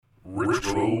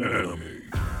Retro anime.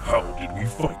 How did we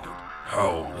find it?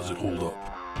 How does it hold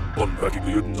up? Unpacking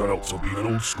the ins and outs of being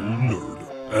an old school nerd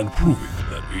and proving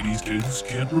that 80s kids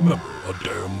can't remember a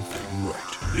damn thing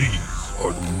right. These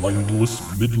are the mindless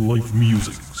midlife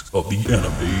musings of the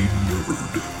anime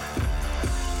nerd.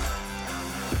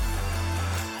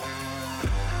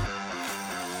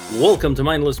 Welcome to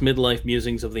Mindless Midlife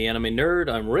Musings of the Anime Nerd.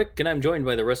 I'm Rick, and I'm joined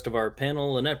by the rest of our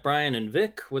panel, Annette, Brian, and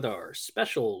Vic, with our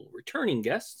special returning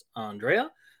guest, Andrea.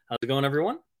 How's it going,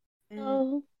 everyone?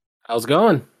 Hello. How's it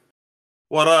going?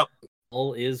 What up?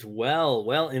 All is well.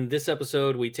 Well, in this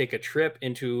episode, we take a trip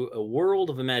into a world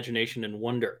of imagination and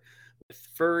wonder, with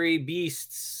furry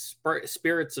beasts,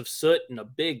 spirits of soot, and a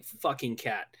big fucking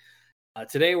cat.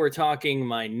 Today, we're talking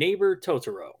My Neighbor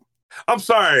Totoro. I'm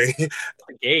sorry.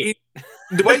 Hey.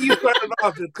 The way you started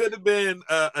off, it could have been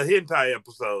a hentai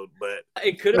episode, but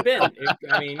It could have been.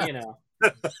 I mean, you know.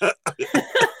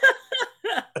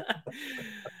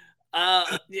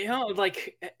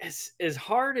 Like as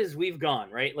hard as we've gone,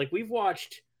 right? Like we've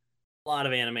watched a lot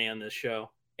of anime on this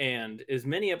show, and as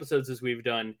many episodes as we've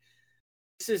done,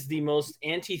 this is the most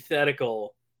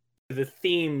antithetical to the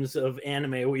themes of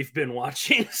anime we've been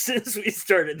watching since we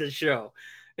started the show.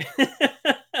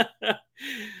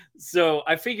 So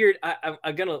I figured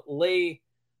I'm gonna lay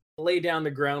down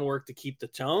the groundwork to keep the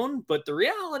tone, but the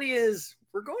reality is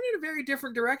we're going in a very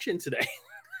different direction today.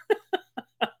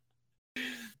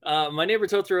 My Neighbor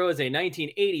Totoro is a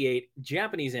 1988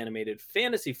 Japanese animated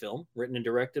fantasy film written and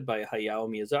directed by Hayao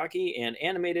Miyazaki and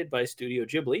animated by Studio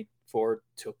Ghibli for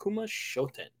Tokuma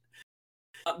Shoten.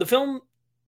 The film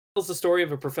tells the story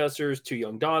of a professor's two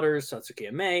young daughters, Satsuki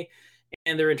and Mei,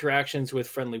 and their interactions with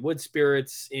friendly wood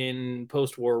spirits in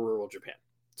post-war rural Japan.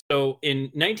 So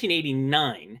in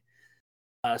 1989,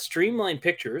 Streamline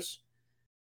Pictures,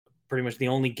 pretty much the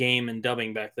only game in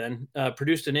dubbing back then,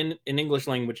 produced an English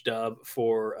language dub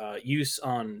for use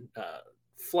on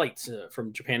flights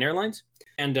from Japan Airlines.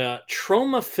 And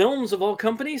Troma Films, of all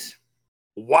companies,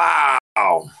 wow,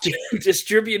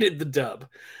 distributed the dub,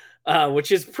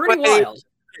 which is pretty wild.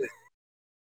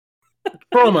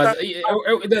 Troma,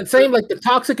 the same like the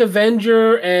Toxic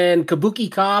Avenger and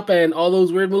Kabuki Cop and all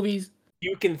those weird movies.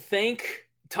 You can thank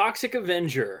Toxic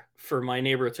Avenger for My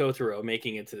Neighbor Totoro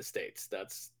making it to the States. There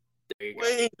you go.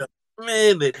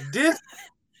 Wait a minute.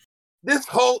 This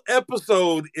whole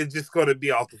episode is just going to be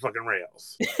off the fucking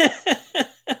rails.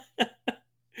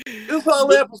 This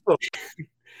whole episode.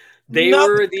 They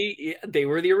were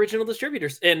the original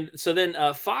distributors, and so then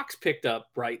Fox picked up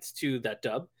rights to that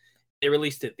dub. They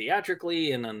released it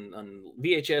theatrically and on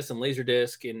VHS and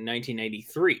Laserdisc in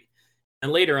 1993,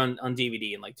 and later on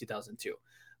DVD in like 2002.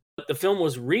 But the film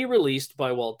was re-released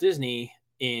by Walt Disney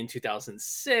in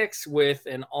 2006 with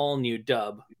an all-new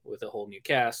dub with a whole new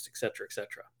cast, etc.,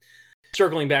 etc.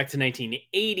 Circling back to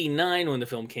 1989 when the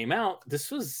film came out, this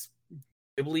was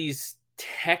Ghibli's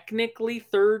technically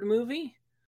third movie.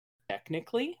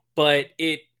 Technically, but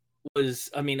it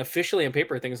was, I mean, officially on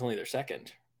paper, I think it's only their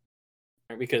second.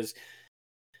 Because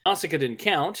Nausicaa didn't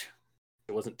count.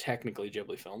 It wasn't technically a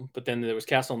Ghibli film. But then there was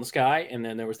Castle in the Sky, and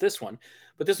then there was this one.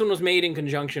 But this one was made in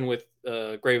conjunction with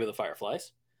Grave of the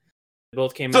Fireflies. They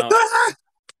both came out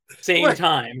same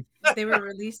time. They were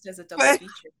released as a double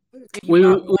feature.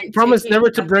 We promised never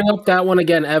to bring up that one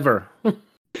again, ever.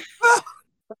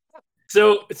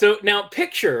 So now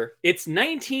picture, it's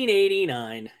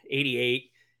 1989,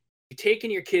 88. You're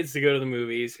taking your kids to go to the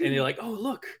movies, and you're like, oh,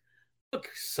 look,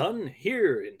 son,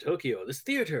 here in Tokyo, this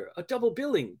theater, a double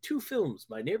billing, 2 films,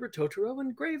 My Neighbor Totoro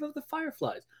and Grave of the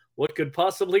Fireflies. What could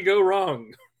possibly go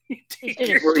wrong?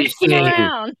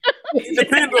 Around. It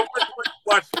depends on which one you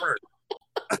watch first.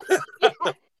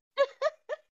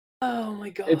 Oh my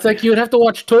god! It's like you'd have to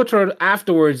watch Totoro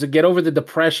afterwards to get over the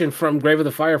depression from Grave of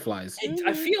the Fireflies.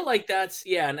 I feel like that's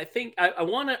and I think I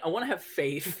want to have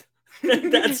faith.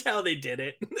 That's how they did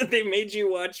it. They made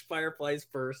you watch Fireflies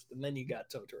first, and then you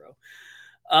got Totoro.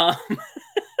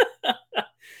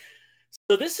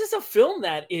 So this is a film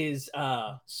that is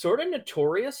sort of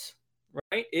notorious,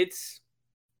 right? It's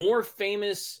more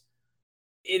famous.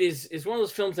 It is one of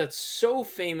those films that's so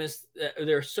famous that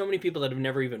there are so many people that have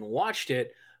never even watched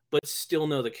it, but still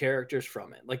know the characters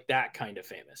from it. Like that kind of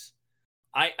famous.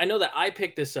 I know that I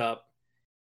picked this up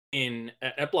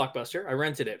at Blockbuster. I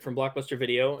rented it from Blockbuster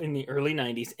Video in the early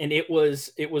 90s, and it was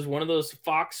one of those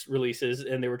Fox releases,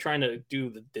 and they were trying to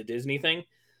do the Disney thing.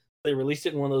 They released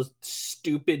it in one of those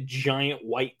stupid giant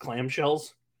white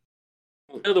clamshells.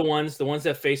 They're the ones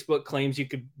that Facebook claims you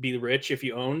could be rich if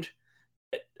you owned,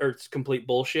 or it's complete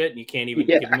bullshit and you can't even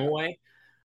give them away.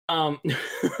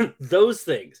 Those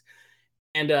things.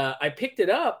 And I picked it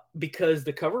up because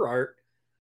the cover art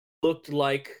looked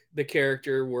like the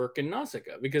character work in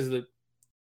Nausicaa because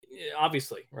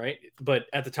obviously, right? But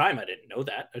at the time, I didn't know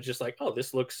that. I was just like, oh,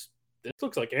 this looks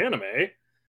like anime.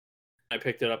 I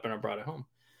picked it up and I brought it home.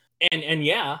 And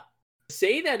yeah,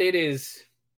 say that it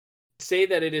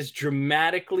is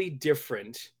dramatically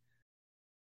different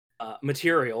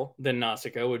material than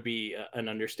Nausicaa would be an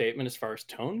understatement as far as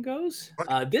tone goes.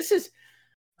 This is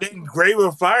Grave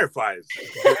of Fireflies.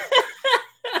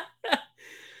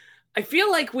 I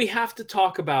feel like we have to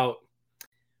talk about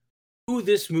who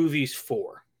this movie's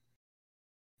for.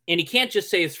 And you can't just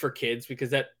say it's for kids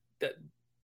because that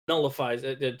nullifies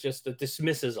it, just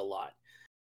dismisses a lot.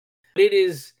 But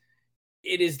it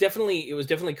was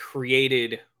definitely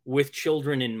created with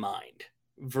children in mind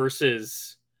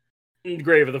versus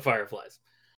Grave of the Fireflies.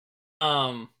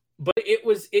 But it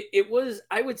was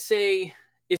I would say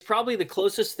it's probably the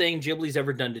closest thing Ghibli's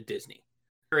ever done to Disney.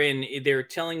 They're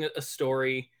telling a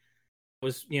story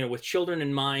was, with children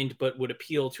in mind, but would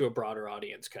appeal to a broader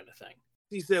audience kind of thing.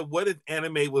 He said, what if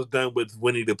anime was done with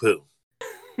Winnie the Pooh?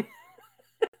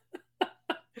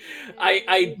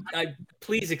 I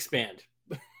please expand.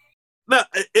 No,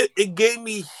 it gave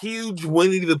me huge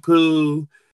Winnie the Pooh,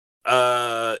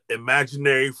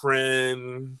 imaginary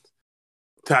friend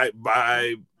type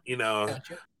vibe,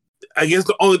 Gotcha. I guess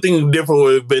the only thing different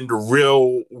would have been the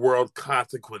real world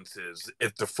consequences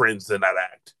if the friends did not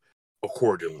act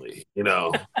accordingly,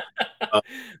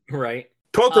 Right.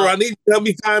 Totoro, I need you to help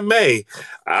me find May.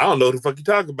 I don't know what the fuck you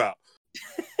talking about.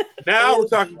 Now we're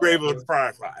talking Grave of the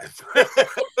Fireflies.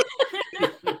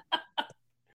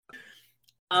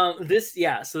 So this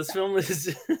film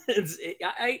is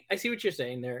I see what you're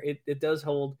saying there. It does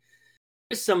hold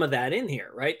some of that in here,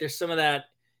 right? There's some of that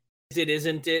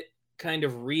isn't it kind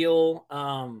of real.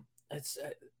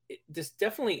 This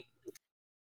definitely,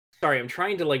 sorry, I'm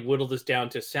trying to whittle this down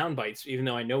to sound bites, even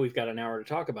though I know we've got an hour to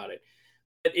talk about it.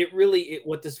 But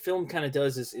what this film kind of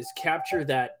does is capture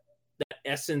that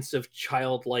essence of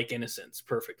childlike innocence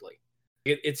perfectly.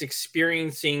 It's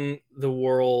experiencing the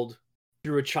world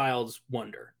through a child's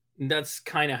wonder. And that's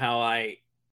kind of how I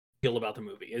feel about the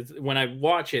movie. When I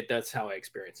watch it, that's how I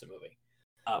experience the movie.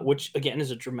 Which, again,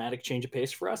 is a dramatic change of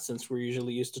pace for us, since we're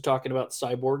usually used to talking about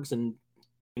cyborgs and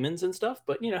demons and stuff.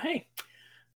 But, hey.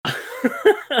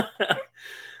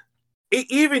 It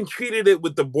even treated it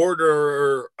with the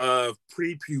border of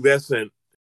prepubescent,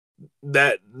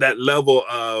 that level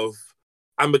of,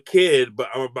 I'm a kid, but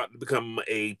I'm about to become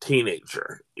a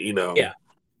teenager, Yeah.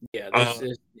 Yeah.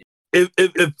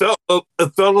 It felt a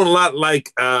lot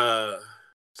like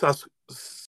Sasuke?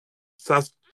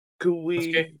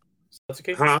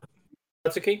 Huh?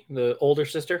 Satsuki, the older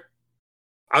sister.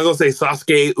 I'm gonna say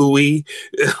Sasuke Ui.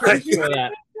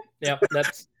 That. Yeah,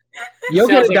 that's. You'll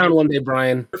get it down one day,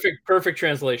 Brian. Perfect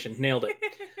translation. Nailed it.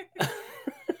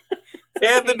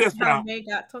 And the discount.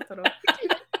 Got Totoro.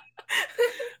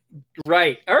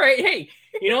 Right. All right. Hey,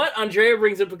 you know what? Andrea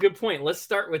brings up a good point. Let's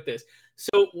start with this.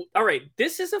 So, all right,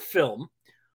 this is a film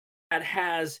that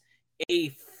has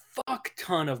a fuck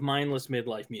ton of mindless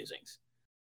midlife musings.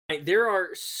 Right? There are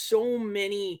so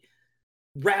many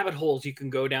rabbit holes you can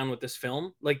go down with this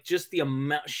film. Just the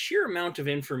sheer amount of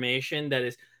information that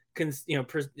is,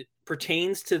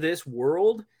 pertains to this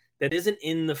world that isn't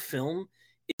in the film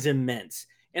is immense.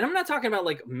 And I'm not talking about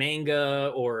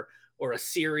manga or a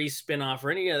series spinoff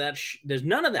or any of that. There's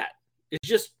none of that. It's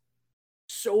just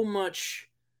so much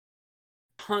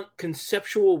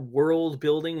conceptual world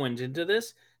building went into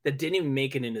this that didn't even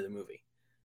make it into the movie.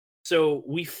 So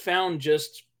we found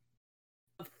just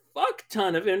a fuck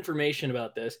ton of information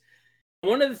about this.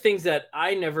 One of the things that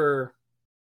I never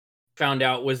found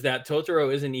out was that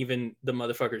Totoro isn't even the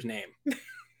motherfucker's name.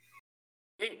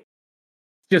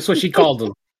 Just what she called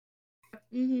him.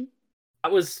 Mm-hmm.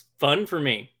 That was fun for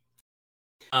me.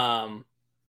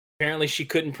 Apparently she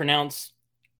couldn't pronounce.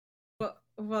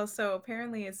 Well, so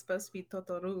apparently it's supposed to be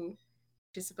Totoro, which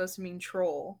is supposed to mean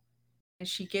troll. And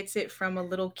she gets it from a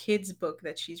little kid's book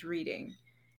that she's reading.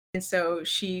 And so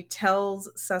she tells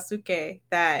Sasuke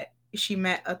that she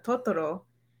met a Totoro.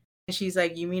 And she's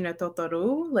like, you mean a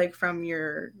Totoro? From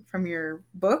your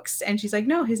books? And she's like,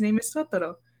 no, his name is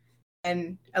Totoro.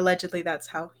 And allegedly that's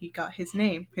how he got his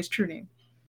name, his true name.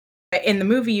 But in the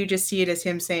movie, you just see it as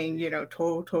him saying,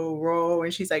 Totoro.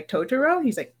 And she's like, Totoro?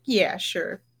 He's like, yeah,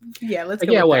 sure. Yeah, let's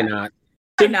go. Yeah, why that. not?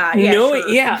 Why not?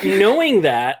 Yeah, sure. Knowing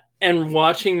that and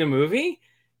watching the movie,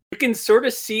 you can sort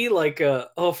of see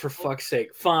oh, for fuck's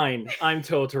sake, fine, I'm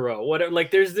Totoro. Whatever.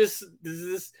 There's this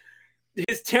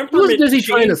his temperament. He was busy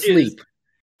trying to sleep.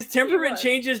 His temperament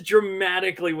changes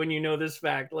dramatically when you know this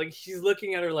fact. Like, she's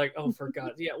looking at her like, oh, for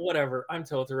God. Yeah, whatever. I'm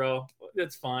Totoro.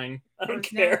 That's fine. I don't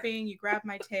care. Napping, you grabbed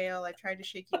my tail. I tried to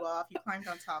shake you off. You climbed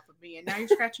on top of me. And now you're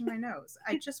scratching my nose.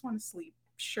 I just want to sleep.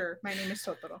 Sure, my name is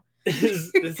Totoro.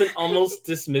 It's an almost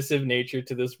dismissive nature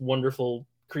to this wonderful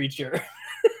creature.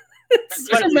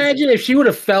 Just imagine if she would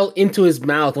have fell into his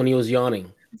mouth when he was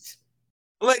yawning.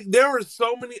 Like, there were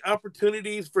so many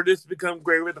opportunities for this to become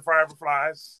Grave with the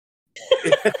Fireflies.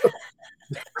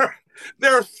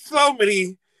 There are so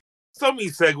many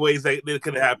segues that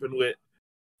could happen with,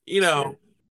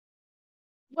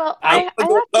 Well, I have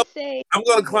to say, I'm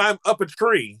going to climb up a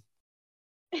tree.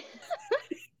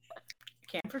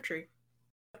 Camphor tree.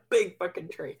 Big fucking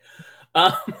tree.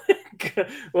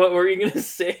 What were you going to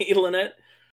say, Lynette?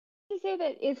 To say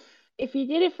that if you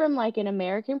did it from like an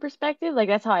American perspective, like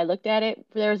that's how I looked at it.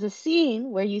 There was a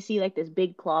scene where you see like this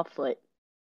big claw foot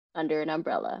under an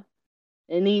umbrella,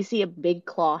 and then you see a big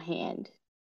claw hand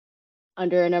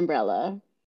under an umbrella,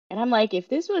 and I'm like, if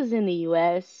this was in the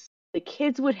U.S., the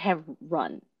kids would have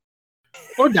run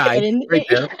or died, right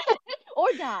there, or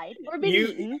died, or been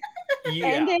eaten. Yeah.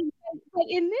 And then, but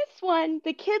in this one,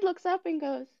 the kid looks up and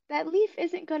goes, "That leaf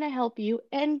isn't going to help you,"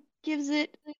 and gives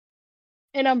it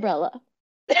an umbrella.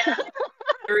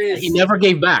 He never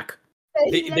gave back.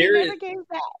 There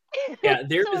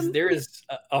is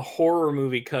a horror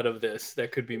movie cut of this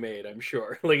that could be made, I'm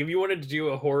sure. Like, if you wanted to do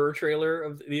a horror trailer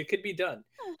of it, could be done.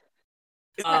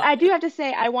 I do have to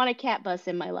say, I want a cat bus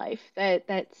in my life.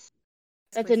 That's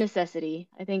a necessity.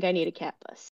 I think I need a cat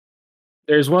bus.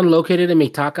 There's one located in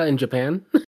Mitaka in Japan.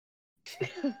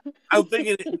 I'm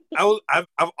thinking,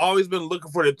 I've always been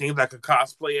looking for the things I could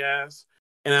cosplay as,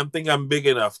 and I'm thinking I'm big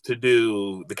enough to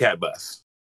do the cat bus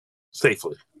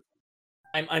safely.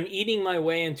 I'm eating my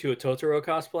way into a Totoro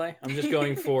cosplay. I'm just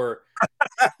going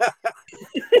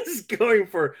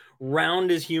for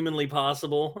round as humanly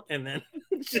possible, and then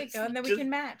and then we can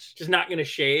match. Just not gonna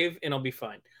shave, and I'll be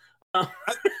fine.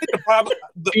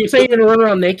 You say you're gonna run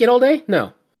around naked all day?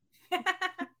 No.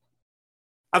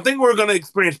 I think we're gonna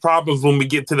experience problems when we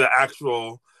get to the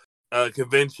actual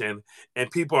convention, and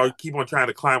people keep on trying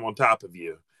to climb on top of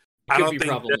you. I don't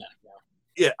think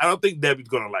I don't think Debbie's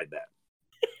gonna like that.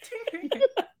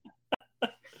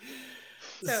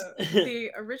 So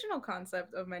the original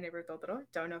concept of My Neighbor Totoro,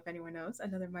 don't know if anyone knows,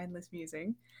 another mindless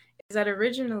musing, is that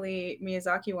originally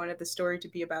Miyazaki wanted the story to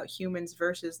be about humans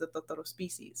versus the Totoro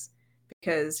species,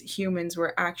 because humans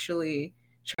were actually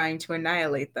trying to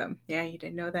annihilate them. Yeah, you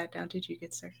didn't know that, did you,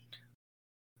 good sir?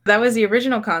 That was the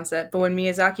original concept, but when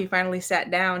Miyazaki finally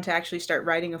sat down to actually start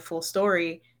writing a full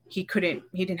story, he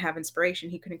didn't have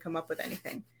inspiration. He couldn't come up with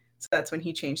anything. So that's when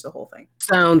he changed the whole thing.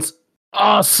 Sounds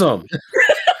awesome.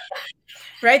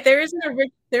 Right? There is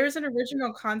an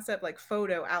original concept like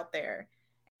photo out there.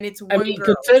 And it's one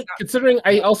girl. Considering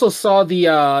I also saw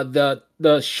the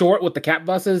short with the cat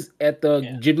buses at the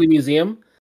Ghibli Museum.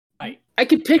 I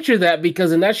could picture that,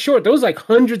 because in that short there was like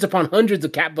hundreds upon hundreds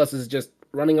of cat buses just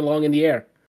running along in the air.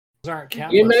 Those aren't cat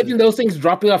buses. You imagine those things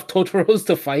dropping off Totoros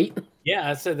to fight? Yeah,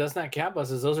 I said that's not cat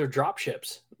buses. Those are drop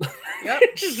ships. Yep.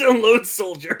 Just unload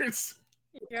soldiers.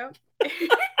 Yep.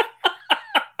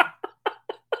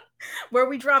 Where are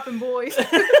we dropping, boys?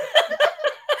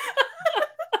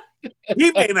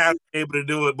 He may not be able to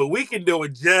do it, but we can do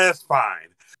it just fine.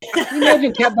 Can you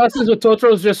imagine cat buses with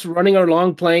Totoros just running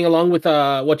along, playing along with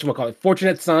whatchamacallit,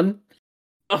 Fortunate Son?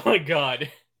 Oh my God.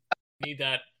 I need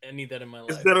that in my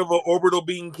life. Instead of an orbital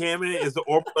beam cannon, is the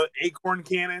orbital acorn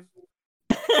cannon?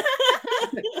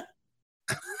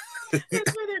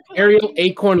 Aerial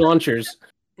acorn launchers.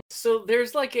 So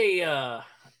there's like a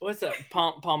what's that,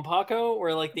 Pompaco,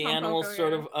 where like the animals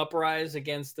sort of uprise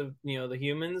against the the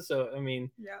humans. So I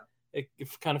mean, it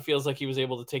kind of feels like he was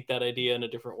able to take that idea in a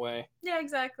different way. Yeah,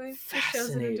 exactly. It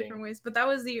shows it in different ways, but that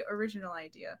was the original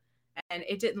idea, and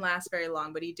it didn't last very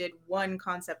long. But he did one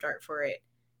concept art for it.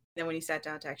 Then when he sat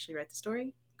down to actually write the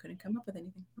story, couldn't come up with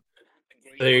anything.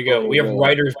 There you go. We have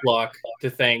writer's block to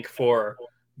thank for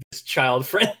this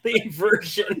child-friendly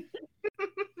version. I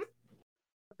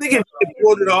think if they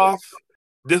pulled it off,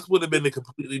 this would have been a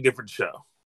completely different show.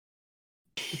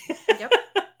 Yep.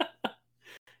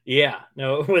 Yeah,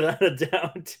 no, without a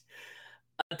doubt.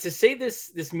 To say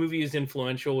this movie is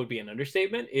influential would be an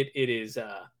understatement. It is. It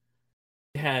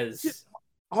has.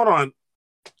 Hold on,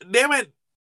 damn it!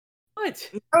 What?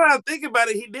 Now that I think about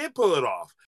it, he did pull it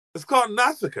off. It's called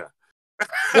Nausicaa.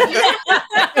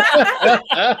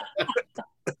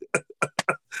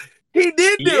 He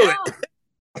did do it.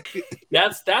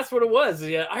 That's what it was.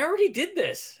 Yeah, I already did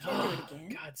this. Oh,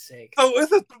 God's sake! So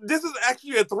this is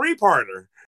actually a 3-parter.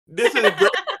 This is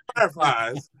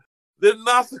Fireflies, the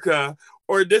Nausicaa,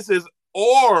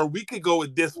 or we could go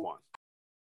with this one.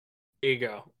 There you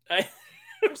go.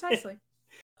 Precisely.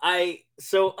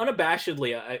 So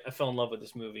unabashedly, I fell in love with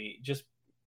this movie. Just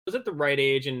was at the right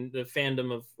age, and the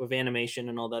fandom of animation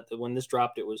and all that. That when this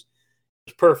dropped, it was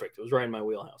perfect. It was right in my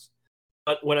wheelhouse.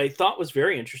 But what I thought was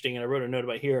very interesting, and I wrote a note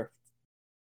about here,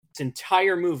 this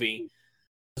entire movie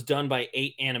was done by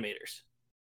 8 animators.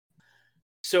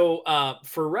 So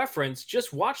for reference,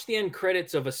 just watch the end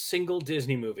credits of a single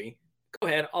Disney movie. Go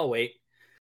ahead, I'll wait.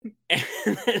 And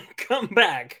then come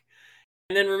back.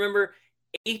 And then remember,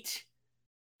 8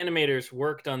 animators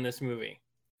worked on this movie.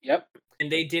 Yep.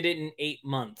 And they did it in 8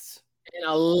 months. And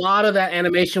a lot of that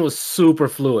animation was super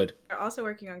fluid. They're also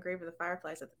working on Grave of the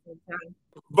Fireflies at the same time.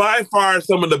 By far,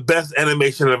 some of the best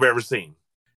animation I've ever seen.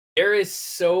 There is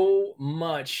so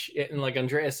much, and like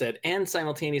Andrea said, and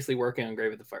simultaneously working on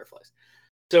Grave of the Fireflies.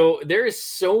 So there is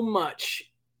so much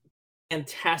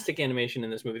fantastic animation in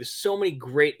this movie. There's so many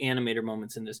great animator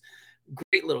moments in this.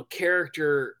 Great little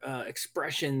character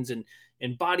expressions and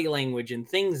body language and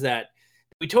things that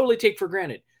we totally take for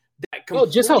granted.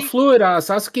 Just how fluid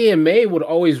Sasuke and Mei would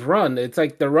always run. It's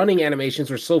like the running animations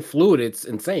were so fluid. It's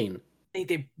insane.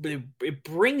 It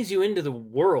brings you into the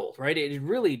world, right? It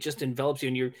really just envelops you.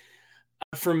 And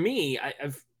for me,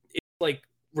 it's like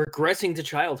regressing to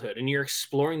childhood, and you're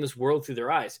exploring this world through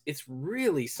their eyes. It's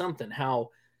really something how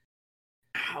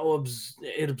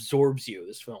it absorbs you,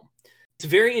 this film. It's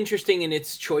very interesting in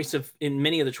its in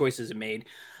many of the choices it made.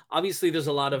 Obviously, there's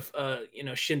a lot of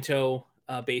Shinto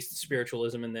based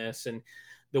spiritualism in this, and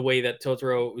the way that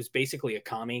Totoro was basically a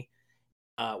kami,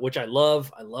 which I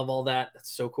love. I love all that.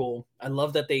 That's so cool. I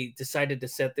love that they decided to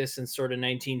set this in sort of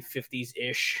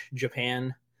 1950s-ish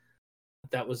Japan.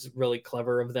 That was really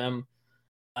clever of them.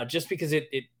 Just because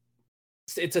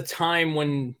it's a time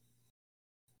when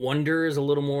wonder is a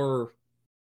little more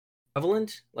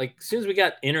prevalent. Like, as soon as we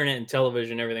got internet and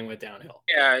television, everything went downhill.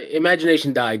 Yeah,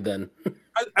 imagination died then.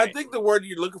 I think the word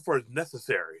you're looking for is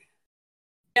necessary.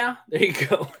 Yeah, there you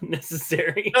go.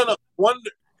 Necessary. No,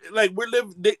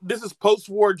 this is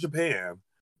post-war Japan.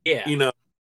 Yeah.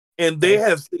 And they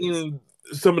have seen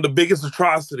some of the biggest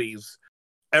atrocities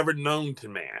ever known to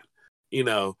man.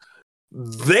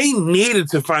 They needed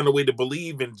to find a way to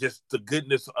believe in just the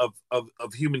goodness of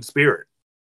human spirit.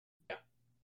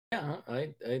 Yeah,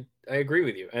 I agree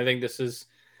with you. I think this is,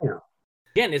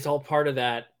 again, it's all part of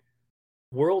that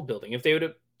world building. If they would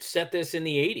have set this in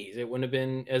the 80s, it wouldn't have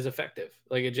been as effective.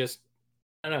 Like, it just,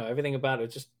 I don't know, everything about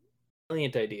it, just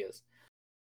brilliant ideas.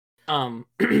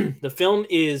 The film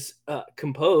is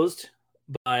composed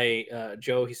by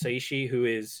Joe Hisaishi, who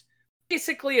is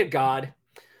basically a god.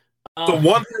 The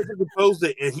one person composed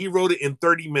it, and he wrote it in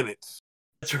 30 minutes.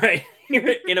 That's right.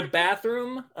 In a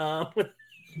bathroom.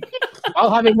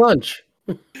 While having lunch.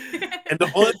 And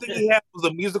the only thing he had was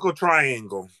a musical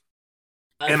triangle.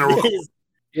 And a record.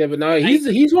 Yeah, but no,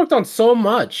 he's worked on so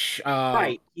much.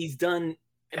 Right. He's done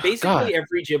basically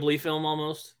every Ghibli film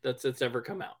almost that's ever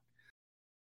come out.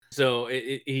 So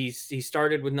he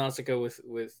started with Nausicaa with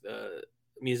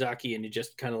Miyazaki, and he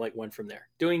just kind of like went from there,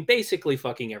 doing basically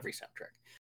fucking every soundtrack.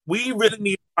 We really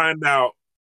need to find out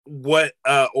what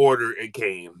order it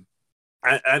came.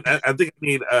 I think I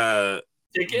need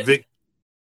ticket.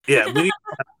 Yeah, we need.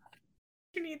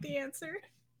 You need the answer.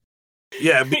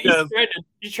 Yeah, because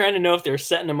you're trying to know if they're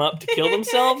setting them up to kill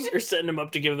themselves or setting them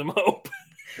up to give them hope.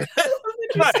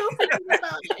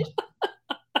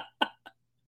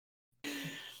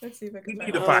 Let's see if I can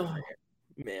find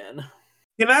it. Man.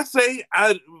 Can I say,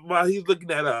 while he's looking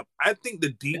that up, I think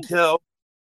the detail,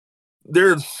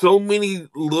 there's so many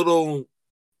little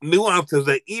nuances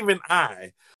that even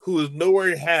I, who is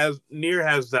nowhere near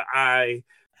has the eye,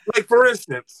 like for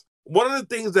instance, one of the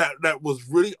things that was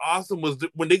really awesome was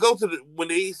when they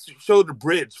show the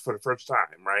bridge for the first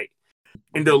time, right?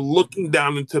 And they're looking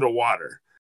down into the water.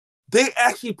 They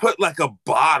actually put like a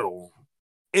bottle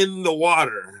in the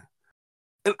water.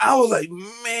 And I was like,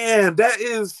 man, that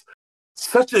is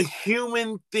such a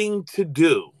human thing to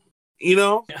do.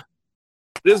 Yeah.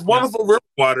 This wonderful river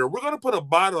water, we're going to put a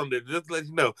bottle in there just to let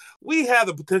you know we have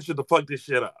the potential to fuck this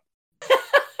shit up.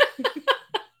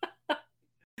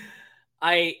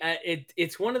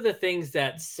 It's one of the things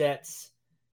that sets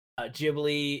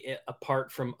Ghibli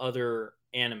apart from other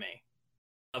anime,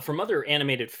 from other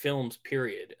animated films.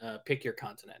 Period. Pick your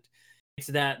continent. It's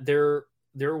that their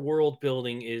world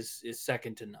building is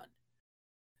second to none.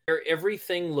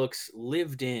 Everything looks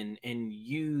lived in and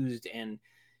used and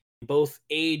both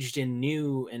aged and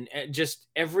new, and just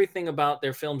everything about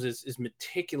their films is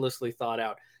meticulously thought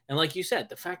out. And like you said,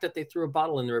 the fact that they threw a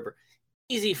bottle in the river,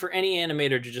 easy for any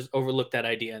animator to just overlook that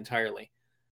idea entirely.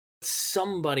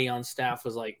 somebody on staff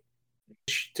was like,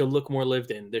 to look more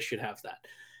lived in, this should have that.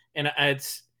 And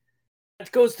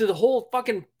it goes to the whole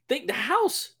fucking thing. The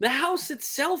house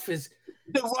itself is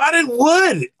the rotted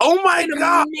wood. Oh my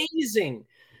God. Amazing.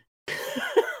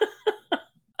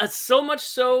 So much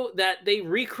so that they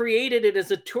recreated it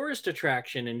as a tourist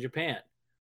attraction in Japan.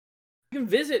 You can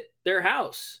visit their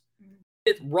house.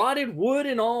 It's rotted wood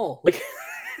and all. Like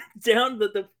down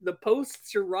the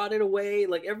posts are rotted away.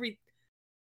 Like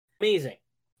amazing.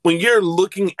 When you're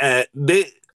looking at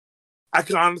I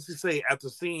can honestly say after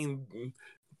seeing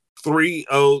 3,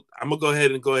 I'm gonna go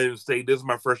ahead and say this is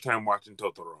my first time watching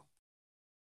Totoro.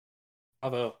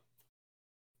 Bravo.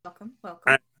 Welcome.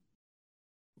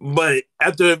 But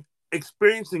after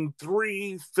experiencing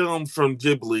 3 films from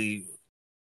Ghibli,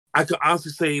 I can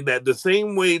honestly say that the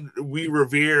same way we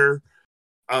revere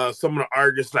some of the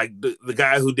artists, like the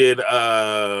guy who did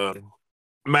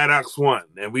Maddox 1,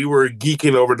 and we were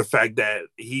geeking over the fact that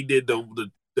he did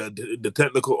the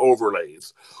technical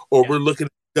overlays, or we're looking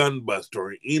at Gunbuster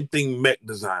or anything mech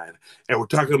design, and we're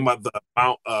talking about the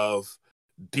amount of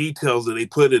details that they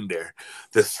put in there.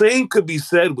 The same could be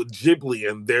said with Ghibli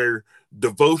and their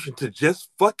devotion to just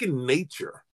fucking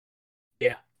nature.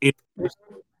 Yeah.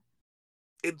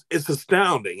 It's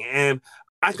astounding. And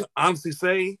I can honestly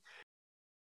say,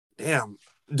 damn,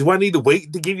 do I need to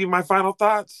wait to give you my final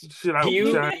thoughts?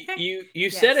 You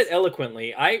yes. said it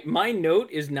eloquently. My note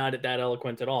is not that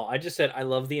eloquent at all. I just said I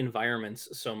love the environments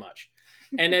so much.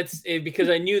 And it's because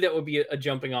I knew that would be a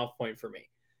jumping off point for me.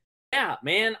 Yeah,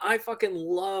 man, I fucking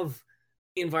love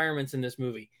the environments in this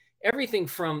movie. Everything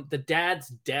from the dad's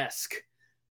desk,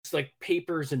 it's like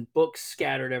papers and books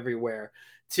scattered everywhere,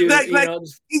 to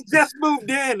he just moved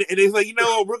in and he's like,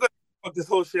 we're gonna fuck this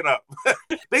whole shit up.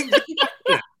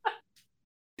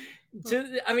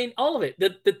 I mean, all of it.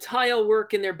 The tile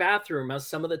work in their bathroom, how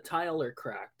some of the tile are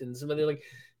cracked, and some of the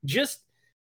just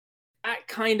that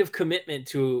kind of commitment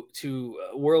to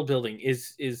world building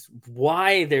is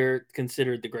why they're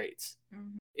considered the greats.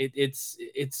 Mm-hmm. It's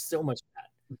so much that.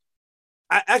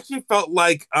 I actually felt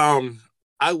like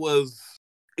I was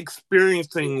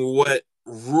experiencing what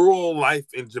rural life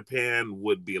in Japan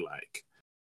would be like.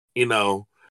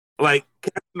 Like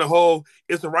the whole,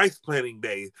 it's a rice planting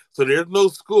day, so there's no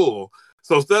school.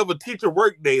 So instead of a teacher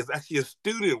work day, it's actually a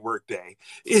student work day.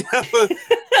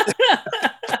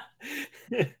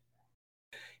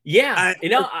 Yeah,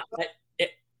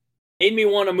 it made me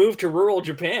want to move to rural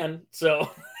Japan.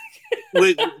 So,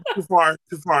 wait, too far.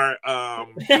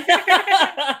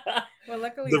 Well,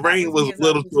 luckily, the rain was a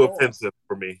little too offensive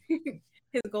for me.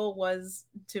 His goal was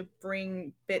to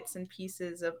bring bits and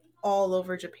pieces of all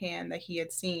over Japan that he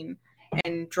had seen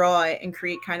and draw it and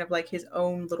create kind of like his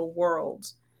own little world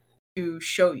to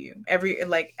show you.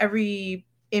 Every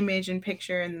image and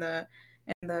picture and the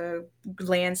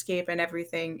landscape and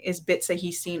everything is bits that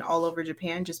he's seen all over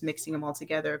Japan, just mixing them all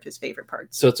together of his favorite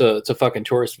parts. So it's a fucking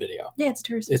tourist video. Yeah, it's a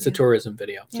tourist. It's a tourism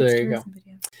video. So there you go.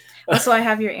 Video. Also, I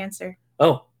have your answer.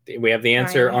 Oh, we have the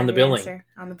answer on the billing.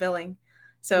 On the billing.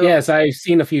 So yes, I've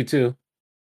seen a few too.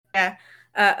 Yeah.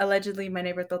 Allegedly, My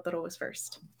Neighbor Totoro was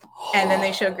first, and then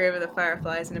they showed Grave of the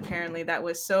Fireflies, and apparently that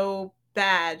was so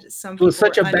bad. It was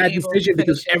such a bad decision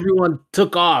because everyone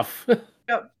took off.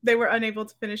 No, they were unable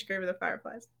to finish Grave of the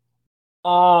Fireflies.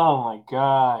 Oh my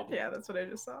god! Yeah, that's what I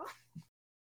just saw.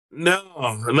 No.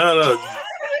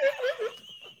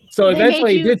 So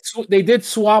eventually, they did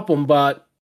swap them, but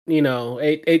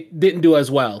it didn't do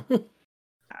as well.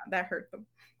 That hurt them.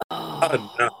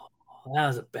 Oh no, that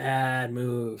was a bad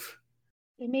move.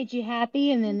 They made you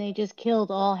happy, and then they just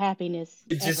killed all happiness.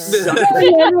 It just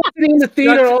everyone's sitting in the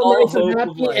theater all nice and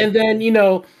happy, and then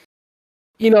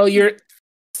your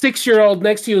 6-year-old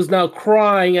next to you is now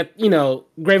crying at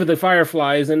Grave of the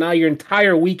Fireflies, and now your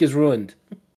entire week is ruined.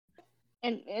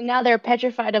 And now they're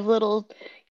petrified of little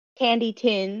candy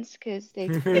tins because they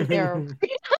think they're.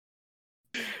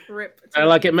 Rip.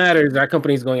 Like it matters. Our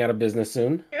company's going out of business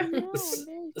soon.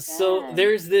 So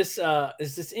there's this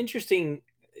interesting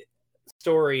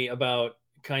story about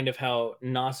kind of how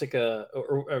Nausicaa,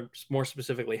 or more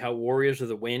specifically, how Warriors of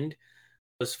the Wind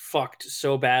was fucked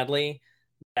so badly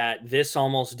that this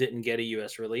almost didn't get a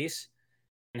U.S. release,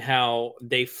 and how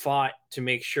they fought to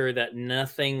make sure that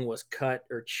nothing was cut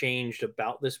or changed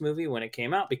about this movie when it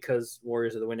came out because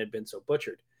Warriors of the Wind had been so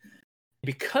butchered.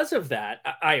 Because of that,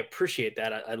 I appreciate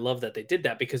that. I love that they did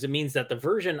that because it means that the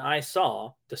version I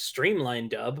saw, the streamlined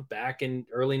dub back in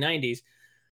early 90s,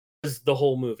 was the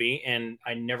whole movie, and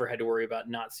I never had to worry about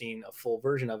not seeing a full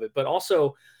version of it. But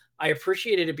also, I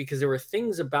appreciated it because there were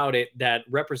things about it that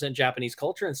represent Japanese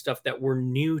culture and stuff that were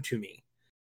new to me.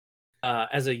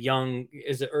 as a young,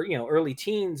 or early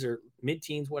teens or mid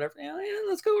teens, whatever. Yeah,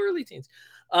 let's go early teens.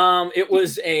 It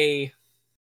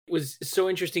was so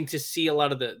interesting to see a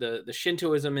lot of the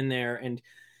Shintoism in there, and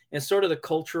sort of the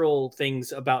cultural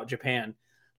things about Japan,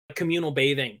 communal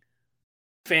bathing,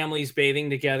 families bathing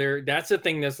together. That's a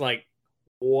thing that's like,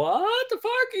 what the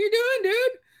fuck are you doing,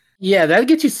 dude? Yeah, that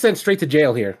gets you sent straight to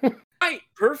jail here. Right,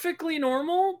 perfectly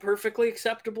normal, perfectly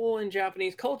acceptable in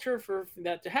Japanese culture for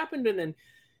that to happen, and then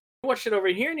you watch it over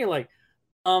here, and you're like,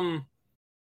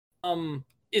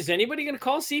 is anybody gonna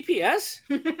call CPS?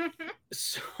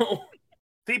 So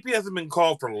CPS has been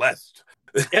called for less.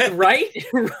 yeah, right,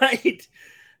 right,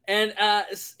 and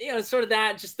sort of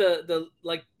that, just the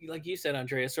like you said,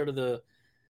 Andrea, sort of the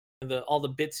all the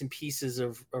bits and pieces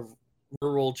of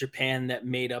rural Japan that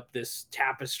made up this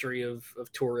tapestry of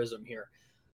tourism here.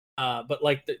 But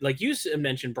like you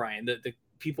mentioned, Brian, the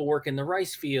people working the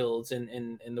rice fields,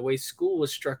 and the way school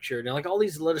was structured, and like all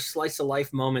these little slice of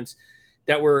life moments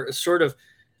that were sort of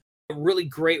a really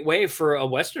great way for a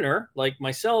Westerner like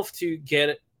myself to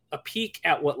get a peek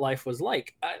at what life was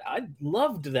like. I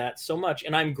loved that so much,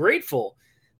 and I'm grateful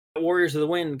that Warriors of the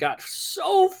Wind got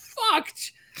so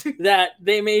fucked that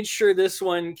they made sure this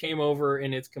one came over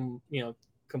in its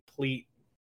complete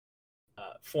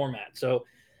format. So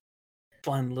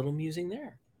fun little musing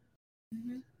there.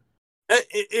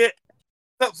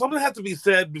 Something has to be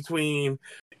said between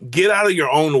get out of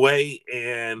your own way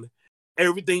and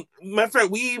everything. Matter of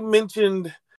fact, we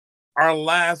mentioned our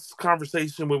last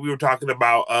conversation when we were talking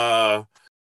about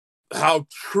how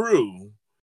true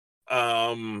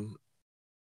Alita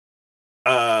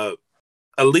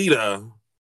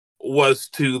was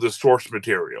to the source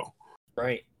material.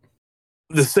 Right.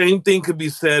 The same thing could be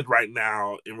said right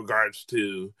now in regards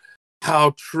to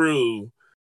how true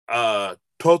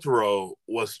Totoro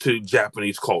was to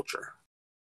Japanese culture.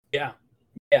 Yeah.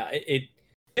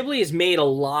 Ghibli has made a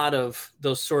lot of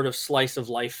those sort of slice of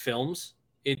life films.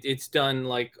 It's done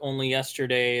like Only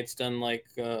Yesterday. It's done like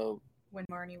When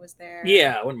Marnie Was There.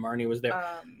 Yeah, When Marnie Was There.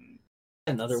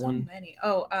 Another so one. Many.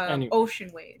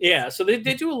 Ocean Waves. Yeah, so they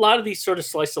do a lot of these sort of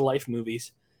slice of life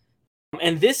movies.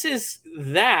 And this is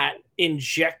that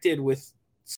injected with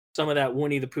some of that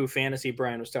Winnie the Pooh fantasy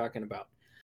Brian was talking about.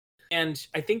 And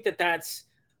I think that's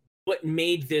what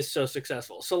made this so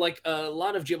successful. So like a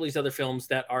lot of Ghibli's other films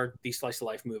that are these slice of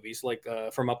life movies, like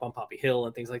From Up on Poppy Hill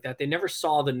and things like that, they never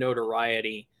saw the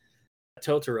notoriety that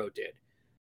Totoro did.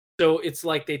 So it's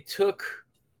like they took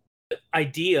the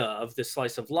idea of this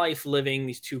slice of life, living,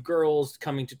 these two girls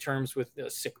coming to terms with a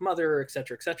sick mother, et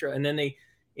cetera, and then they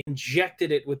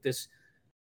injected it with this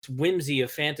whimsy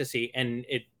of fantasy, and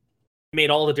it made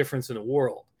all the difference in the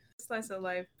world. Slice of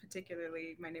life,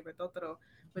 particularly My Neighbor Totoro,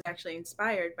 was actually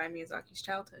inspired by Miyazaki's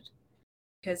childhood,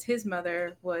 because his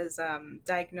mother was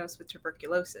diagnosed with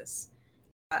tuberculosis,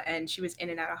 and she was in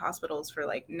and out of hospitals for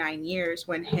like 9 years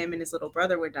when him and his little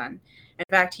brother were done. In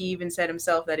fact, he even said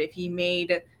himself that if he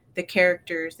made the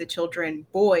characters, the children,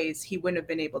 boys, he wouldn't have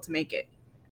been able to make it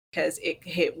because it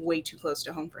hit way too close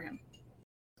to home for him.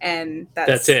 And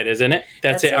that's it, isn't it?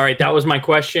 That's it. All right, that was my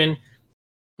question.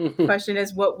 Question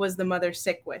is, what was the mother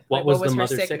sick with? What was the her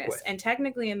mother sickness? sick with? And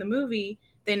technically in the movie,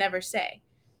 they never say.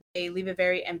 They leave it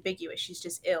very ambiguous. She's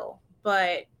just ill.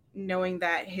 But knowing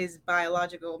that his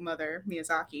biological mother,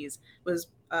 Miyazaki's, was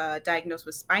diagnosed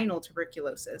with spinal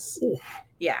tuberculosis. Oof.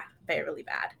 Yeah, really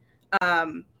bad.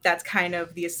 That's kind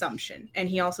of the assumption. And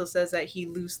he also says that he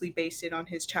loosely based it on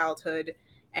his childhood,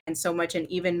 and so much, and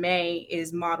even May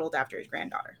is modeled after his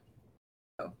granddaughter.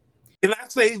 So. Can I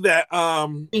say that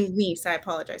niece, I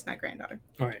apologize, not granddaughter.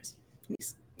 All right.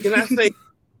 Niece. Can I say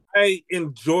I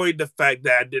enjoyed the fact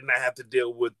that I did not have to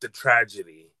deal with the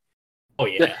tragedy. Oh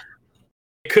yeah.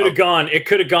 It could have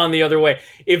gone the other way.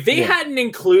 If they hadn't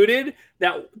included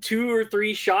that 2 or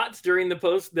 3 shots during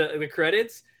the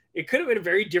credits, it could have been a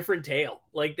very different tale.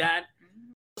 Like that,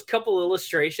 those couple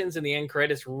illustrations in the end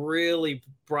credits really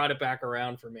brought it back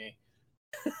around for me.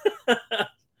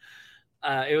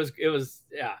 It was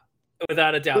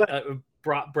without a doubt,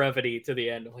 brought brevity to the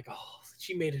end. I'm like, oh,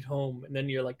 she made it home, and then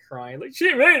you're like crying, like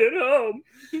she made it home.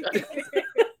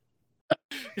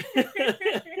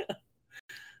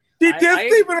 She can't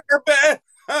sleep in her bed.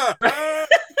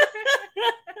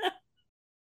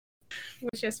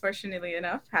 Which, just fortunately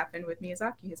enough, happened with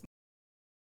Miyazaki. His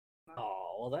mom.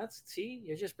 Oh, well,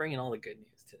 you're just bringing all the good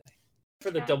news today.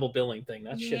 For the double billing thing,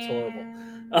 that shit's horrible.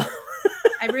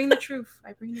 I bring the truth.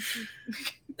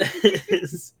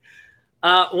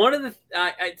 One of the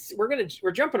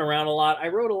we're jumping around a lot. I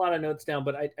wrote a lot of notes down,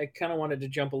 but I kind of wanted to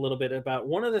jump a little bit about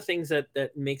one of the things that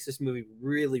makes this movie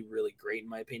really, really great, in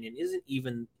my opinion, isn't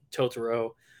even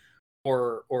Totoro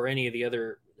or any of the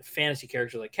other fantasy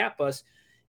characters like Cat Bus.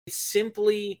 It's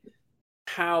simply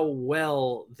how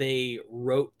well they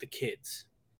wrote the kids.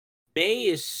 May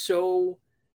is so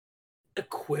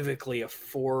equivocally a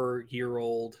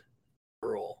 4-year-old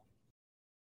girl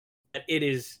that it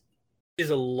is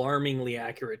alarmingly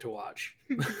accurate to watch.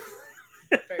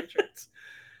 Very true.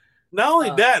 Not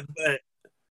only that, but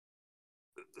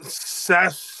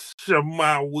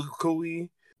Sashamawukui.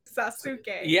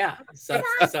 Sasuke. Yeah,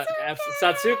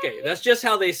 Satsuke. That's just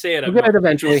how they say it. We'll get it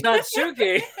eventually.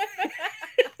 Satsuke.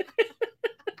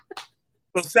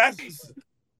 So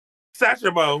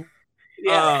Sashimo.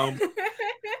 Yeah.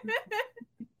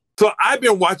 So I've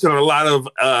been watching a lot of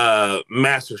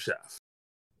MasterChef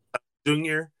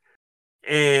Junior,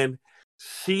 and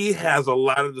she has a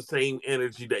lot of the same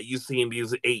energy that you see in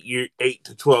these 8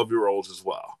 to 12-year-olds as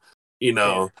well. You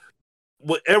know,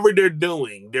 whatever they're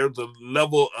doing, there's a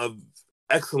level of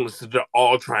excellence that they're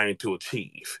all trying to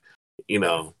achieve. You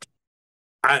know,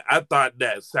 I thought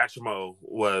that Sashimo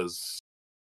was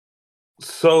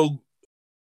so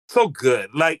good.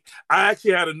 Like, I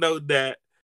actually had a note that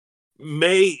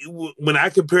May, when I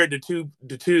compared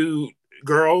the two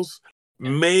girls,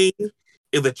 May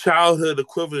is a childhood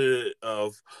equivalent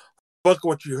of "fuck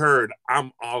what you heard,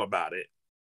 I'm all about it."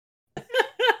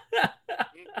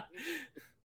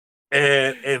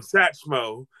 and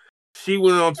Satchmo, she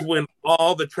went on to win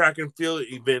all the track and field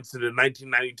events in the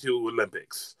 1992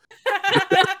 Olympics.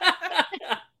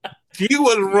 She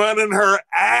was running her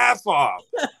ass off.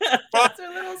 That's her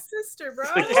little sister, bro.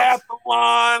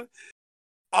 Decathlon,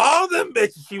 all them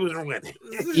bitches she was winning.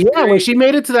 Yeah, when she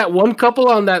made it to that one couple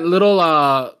on that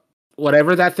little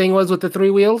whatever that thing was with the 3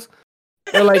 wheels,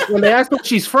 they're like, when they asked where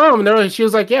she's from, she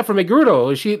was like, yeah, from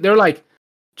Magruto. They're like,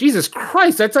 Jesus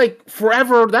Christ, that's like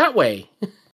forever that way.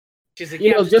 She's like,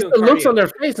 just the looks on their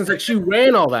face. It's like she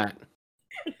ran all that.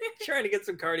 Trying to get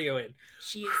some cardio in.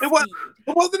 It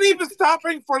wasn't even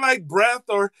stopping for like breath,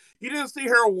 or you didn't see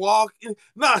her walk.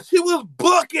 No, she was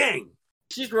booking.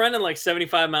 She's running like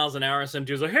 75 miles an hour, and some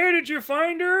dude's like, hey, did you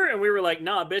find her? And we were like,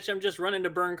 nah, bitch, I'm just running to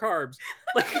burn carbs.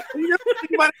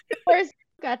 First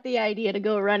got the idea to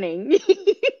go running.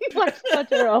 Watch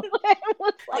Totoro.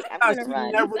 Was like, I'm gonna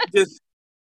run. Never just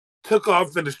took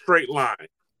off in a straight line.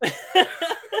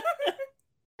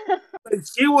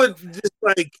 She would just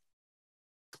like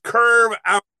curve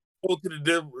out to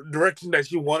the direction that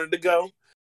she wanted to go.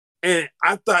 And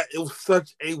I thought it was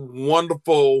such a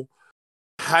wonderful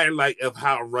highlight of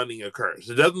how running occurs.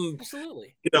 It doesn't,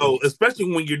 absolutely,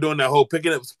 especially when you're doing that whole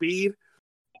picking up speed,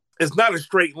 it's not a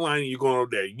straight line you're going over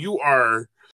there. You are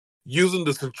using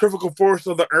the centrifugal force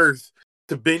of the earth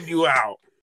to bend you out.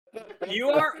 You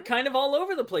are kind of all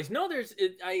over the place. No,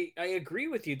 I agree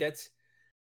with you. That's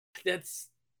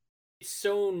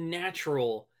so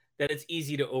natural that it's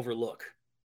easy to overlook.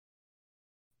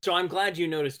 So I'm glad you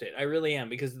noticed it. I really am,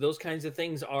 because those kinds of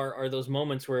things are those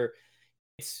moments where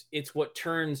it's what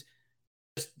turns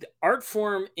just the art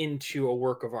form into a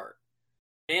work of art.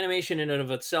 Animation in and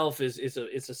of itself is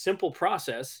a simple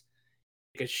process.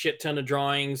 Take a shit ton of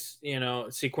drawings,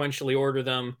 sequentially order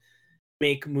them,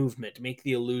 make movement, make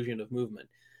the illusion of movement.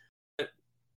 But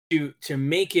to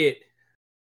make it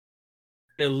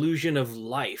an illusion of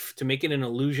life, to make it an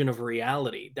illusion of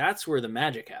reality, that's where the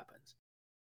magic happens.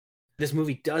 This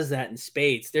movie does that in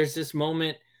spades. There's this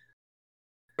moment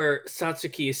where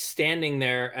Satsuki is standing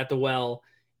there at the well,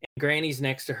 and Granny's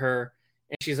next to her,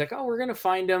 and she's like, oh, we're going to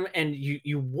find him. And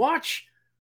you watch,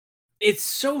 it's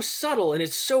so subtle and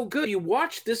it's so good. You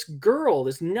watch this girl,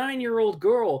 this 9-year-old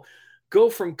girl, go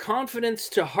from confidence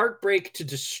to heartbreak to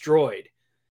destroyed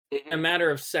in a matter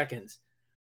of seconds.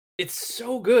 It's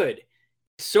so good.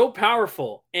 It's so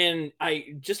powerful. And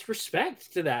I just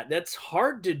respect to that. That's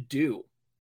hard to do.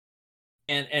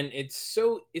 And it's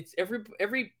every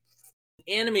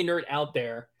anime nerd out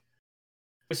there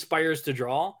aspires to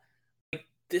draw. Like,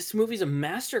 this movie's a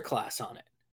masterclass on it.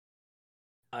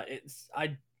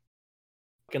 I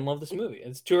fucking love this movie.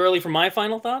 It's too early for my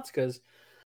final thoughts because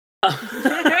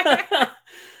my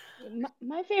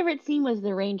favorite scene was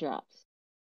the raindrops.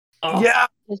 Oh. Yeah,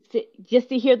 just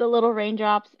to hear the little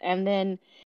raindrops, and then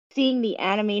seeing the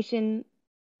animation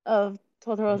of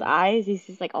Totoro's eyes. He's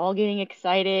just like all getting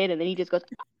excited, and then he just goes,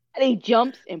 and he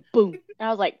jumps, and boom. And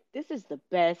I was like, this is the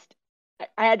best.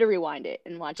 I had to rewind it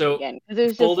and watch it again, because it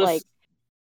was just like,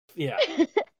 yeah.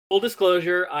 Full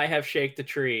disclosure, I have shaked the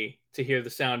tree to hear the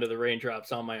sound of the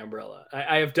raindrops on my umbrella.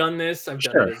 I have done this. I've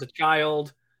done it as a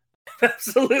child. I've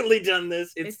absolutely done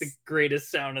this. It's the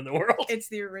greatest sound in the world. It's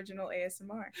the original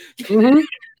ASMR. Mm-hmm.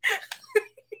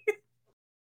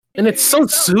 And it's so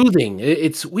soothing.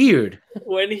 It's weird.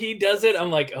 When he does it,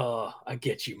 I'm like, oh, I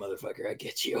get you, motherfucker. I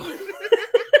get you.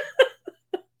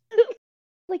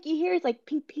 Like he hears like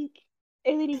pink, pink,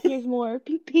 and then he hears more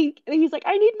pink, pink, and then he's like,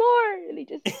 I need more, and he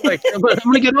just like I'm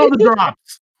gonna get all the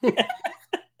drops.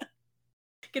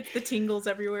 Gets the tingles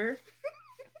everywhere.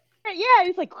 Yeah,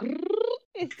 he's like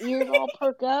his ears all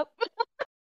perk up.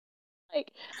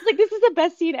 like this is the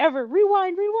best scene ever.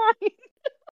 Rewind.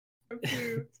 So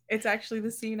cute. It's actually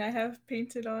the scene I have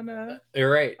painted on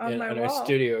You're right, on my wall. Our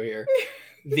studio here.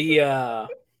 The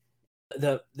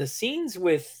scenes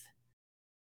with,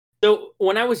 so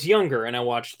when I was younger and I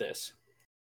watched this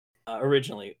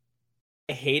originally,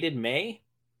 I hated May.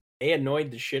 They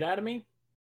annoyed the shit out of me.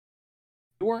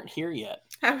 You weren't here yet.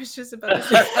 I was just about to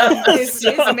say, is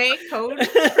May code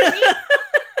for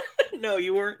me? No,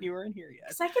 you weren't here yet.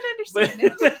 Because I can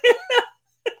understand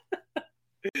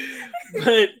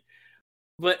it.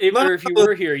 But if you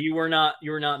were here, you were not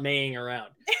maying around.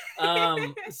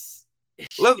 Let's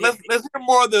hear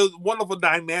more of the wonderful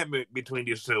dynamic between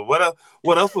you two. What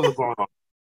else was going on?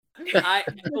 I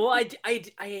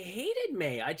hated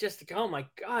May. I just, oh my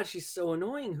god, she's so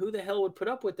annoying. Who the hell would put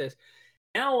up with this?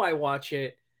 Now I watch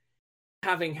it,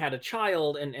 having had a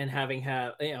child and having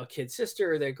had a kid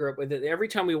sister that grew up with it. Every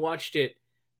time we watched it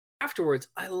afterwards,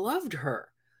 I loved her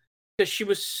because she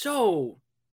was so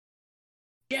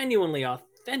genuinely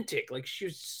authentic. Like she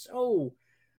was so.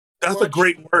 That's a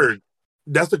great word.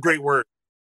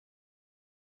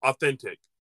 Authentic.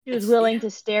 She was willing to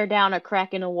stare down a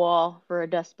crack in a wall for a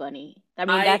dust bunny. I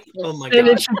mean, that's just... oh my god! And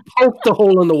then she poked the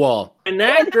hole in the wall. And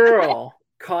that girl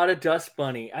caught a dust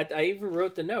bunny. I even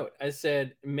wrote the note. I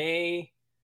said, May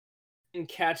didn't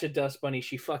catch a dust bunny.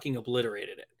 She fucking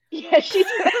obliterated it. Yeah, she.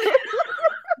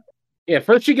 Yeah,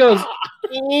 first she goes,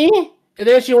 and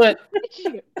then she went.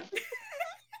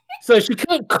 So she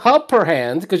couldn't cup her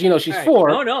hand because she's 4.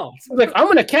 Oh no! She's like, I'm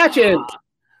gonna catch it.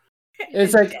 And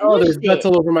it's like, oh, there's guts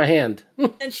all over my hand.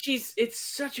 And it's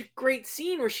such a great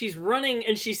scene where she's running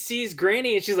and she sees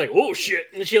Granny and she's like, oh shit,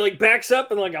 and she like backs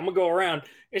up and like, I'm gonna go around,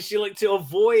 and she like, to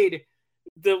avoid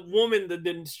the woman,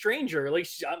 the stranger, like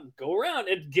go around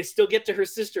and still get to her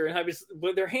sister and have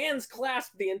with their hands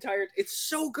clasped the entire. It's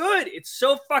so good. It's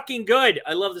so fucking good.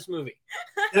 I love this movie.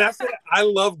 And I said, I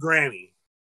love Granny.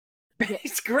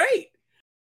 It's great.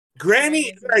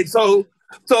 Granny. Right. So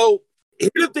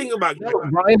here's the thing about Granny.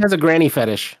 Brian has a granny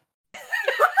fetish.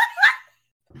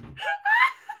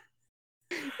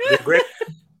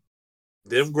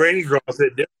 Them granny draws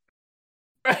it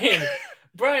different.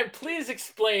 Brian, please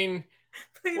explain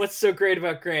what's so great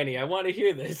about Granny. I want to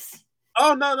hear this.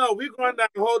 Oh no, we're going down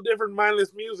a whole different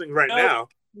mindless musing now.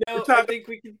 No, I think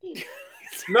we can.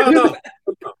 No.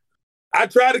 I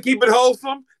try to keep it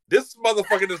wholesome. This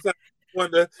motherfucker decided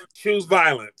to choose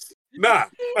violence. Nah.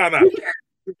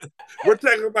 We're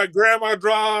talking about grandma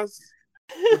draws.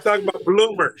 We're talking about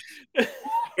bloomers and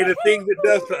the things it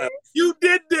does to us. You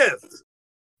did this.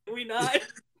 Can we not?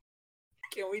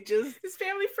 Can we just? It's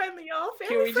family friendly, y'all.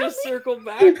 Can we just circle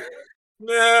back?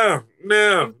 No.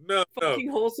 Fucking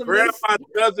wholesome. Grandma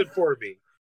does it for me.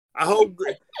 I hope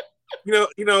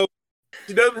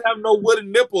she doesn't have no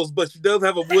wooden nipples, but she does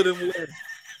have a wooden leg.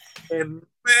 And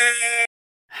man,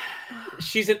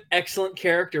 she's an excellent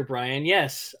character, Brian.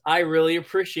 Yes, I really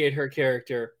appreciate her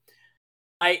character.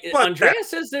 Andrea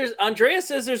says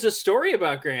there's a story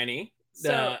about Granny.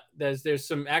 So, there's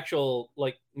some actual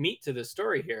like meat to the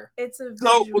story here. It's a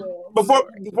visual. So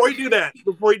before you do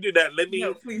that, let me.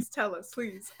 No, please tell us,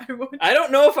 please. I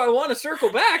don't know if I want to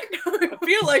circle back. I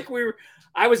feel like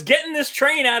I was getting this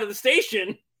train out of the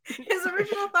station. His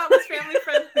original thought was family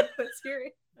friendly. Let's hear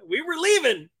it. We were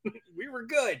leaving. We were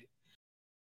good.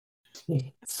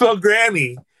 So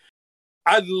Granny,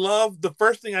 the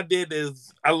first thing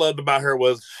I loved about her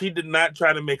was she did not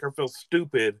try to make her feel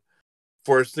stupid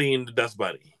for seeing the dust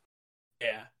bunny.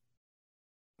 Yeah.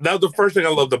 That was the first thing I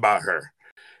loved about her.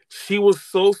 She was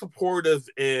so supportive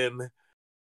in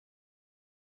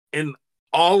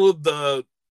all of the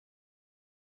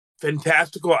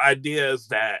fantastical ideas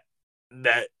that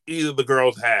either of the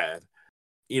girls had.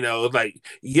 Like,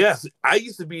 yes, I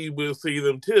used to be able to see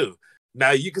them too.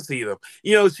 Now you can see them.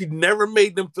 She never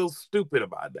made them feel stupid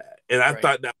about that. And I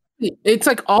thought that it's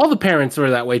like all the parents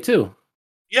were that way too.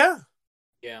 Yeah.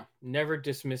 Yeah. Never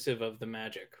dismissive of the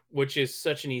magic, which is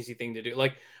such an easy thing to do.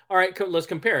 Like, all right, let's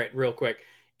compare it real quick.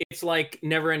 It's like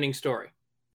Never Ending Story.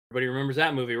 Everybody remembers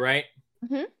that movie, right?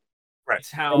 Mm-hmm. Right.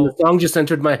 It's how and the song just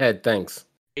entered my head. Thanks.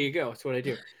 There you go. That's what I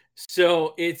do.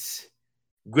 So it's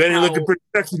Granny looking pretty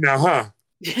sexy now, huh?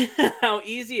 How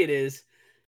easy it is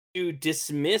to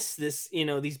dismiss this,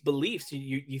 these beliefs.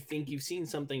 You think you've seen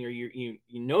something, or you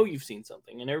know you've seen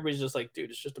something, and everybody's just like, dude,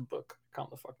 it's just a book. Calm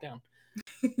the fuck down.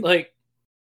 Like,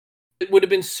 it would have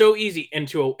been so easy,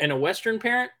 and a Western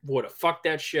parent would have fucked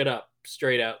that shit up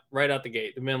straight out, right out the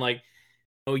gate. They've been like,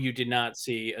 "Oh, you did not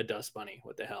see a dust bunny.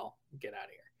 What the hell? Get out of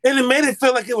here." And it made it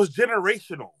feel like it was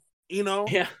generational.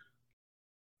 Yeah.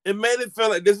 It made it feel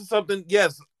like this is something.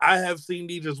 Yes, I have seen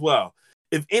these as well.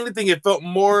 If anything, it felt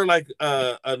more like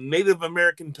a Native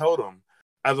American totem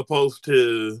as opposed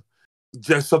to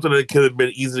just something that could have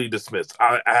been easily dismissed.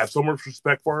 I have so much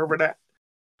respect for her for that.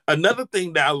 Another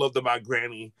thing that I loved about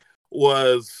Granny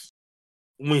was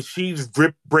when she's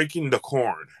breaking the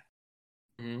corn,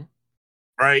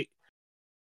 right?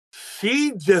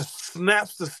 She just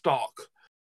snaps the stalk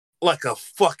like a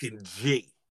fucking G.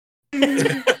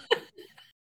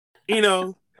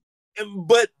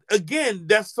 But again,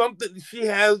 that's something she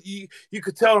has. You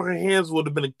could tell her hands would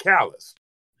have been calloused.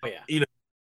 Oh yeah.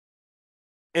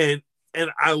 And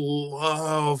I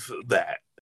love that.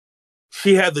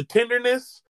 She had the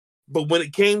tenderness, but when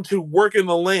it came to working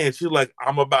the land, she's like,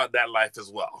 I'm about that life as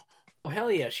well. Oh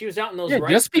hell yeah. She was out in those rice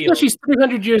just because fields. she's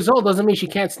 300 years old doesn't mean she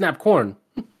can't snap corn.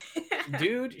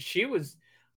 Dude, she was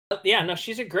no,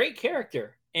 she's a great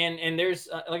character. And there's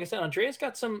like I said, Andrea's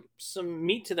got some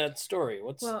meat to that story.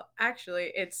 Well,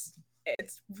 actually, it's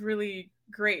really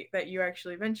great that you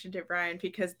actually mentioned it, Brian,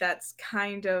 because that's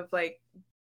kind of like,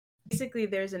 basically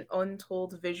there's an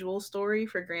untold visual story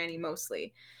for Granny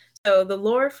mostly. So the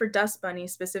lore for Dust Bunny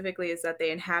specifically is that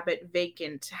they inhabit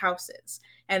vacant houses,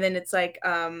 and then it's like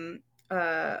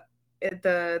the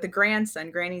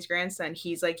grandson, Granny's grandson,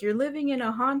 he's like, you're living in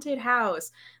a haunted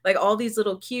house, like all these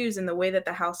little cues in the way that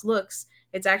the house looks.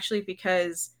 It's actually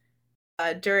because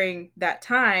during that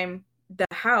time, the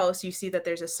house, you see that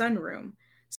there's a sunroom.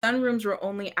 Sunrooms were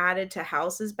only added to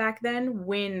houses back then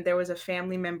when there was a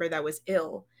family member that was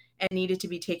ill and needed to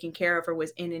be taken care of or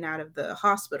was in and out of the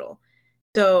hospital.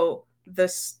 So the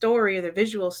story, the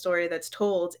visual story that's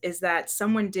told, is that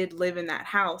someone did live in that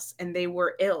house and they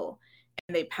were ill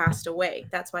and they passed away.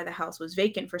 That's why the house was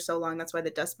vacant for so long. That's why the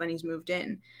Dust Bunnies moved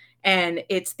in. And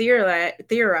it's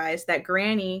theorized that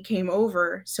Granny came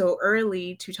over so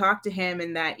early to talk to him,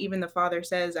 and that even the father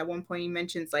says at one point, he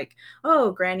mentions like, oh,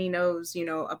 Granny knows,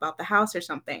 about the house or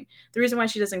something. The reason why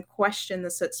she doesn't question the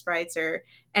soot sprites or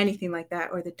anything like that,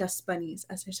 or the Dust Bunnies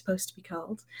as they're supposed to be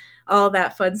called, all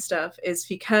that fun stuff, is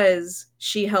because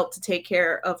she helped to take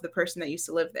care of the person that used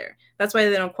to live there. That's why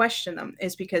they don't question them,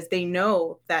 is because they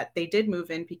know that they did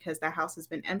move in because that house has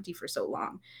been empty for so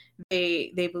long.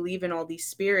 They believe in all these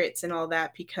spirits and all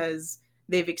that because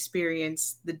they've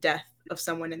experienced the death of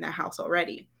someone in their house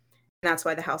already. And that's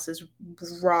why the house is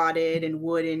rotted and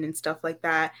wooden and stuff like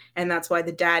that. And that's why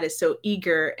the dad is so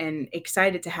eager and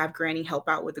excited to have Granny help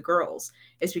out with the girls.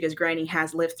 It's because Granny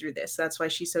has lived through this. That's why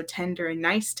she's so tender and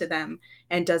nice to them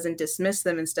and doesn't dismiss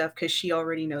them and stuff, because she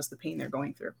already knows the pain they're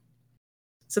going through.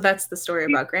 So that's the story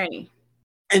about Granny.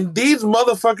 And these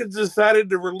motherfuckers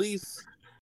decided to release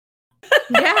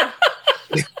Yeah.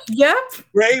 Yep.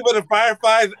 Grave of the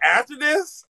Fireflies after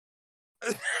this?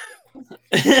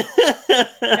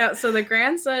 Yeah, so the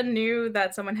grandson knew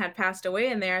that someone had passed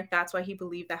away in there. That's why he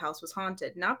believed the house was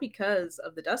haunted, not because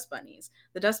of the Dust Bunnies.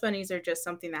 The Dust Bunnies are just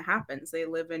something that happens. They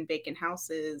live in vacant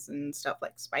houses and stuff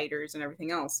like spiders and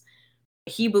everything else.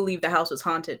 He believed the house was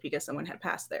haunted because someone had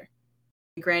passed there.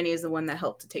 And Granny is the one that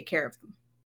helped to take care of them.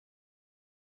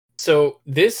 So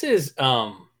this is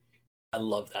I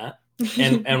love that.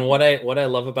 And what I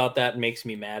love about that makes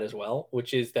me mad as well,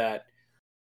 which is that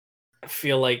I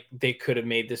feel like they could have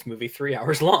made this movie 3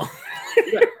 hours long.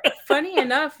 Yeah. Funny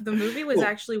enough, the movie was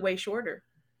actually way shorter.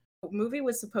 The movie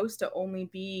was supposed to only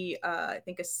be, I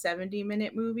think, a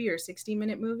 70-minute movie or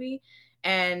 60-minute movie.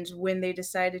 And when they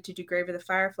decided to do Grave of the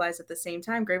Fireflies at the same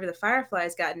time, Grave of the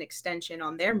Fireflies got an extension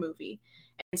on their movie.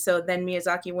 And so then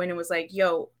Miyazaki went and was like,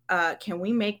 yo, can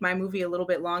we make my movie a little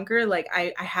bit longer? Like,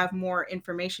 I have more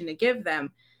information to give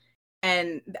them.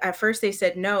 And at first they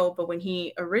said no, but when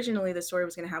originally the story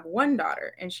was going to have one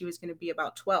daughter and she was going to be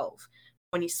about 12.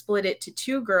 When he split it to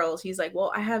 2 girls, he's like,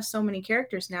 well, I have so many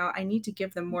characters now. I need to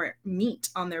give them more meat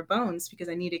on their bones because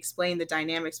I need to explain the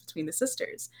dynamics between the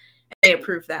sisters. And they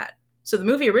approved that. So the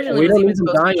movie originally was even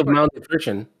supposed to be of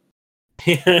malnutrition.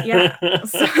 Yeah.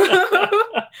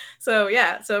 So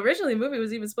originally the movie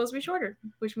was even supposed to be shorter,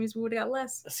 which means we would have got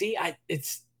less. See,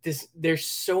 there's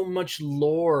so much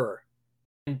lore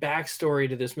and backstory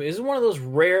to this movie. This is one of those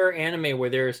rare anime where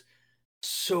there's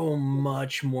so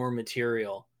much more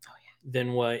material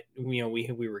than what we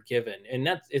were given, and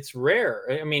it's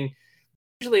rare. I mean,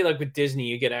 usually like with Disney,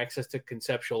 you get access to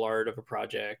conceptual art of a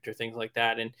project or things like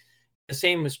that. And the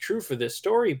same is true for this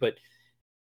story, but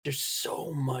there's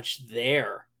so much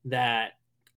there that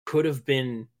could have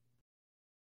been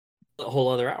a whole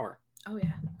other hour. Oh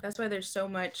yeah, that's why there's so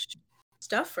much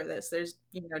stuff for this. There's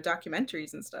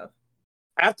documentaries and stuff.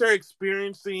 After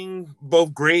experiencing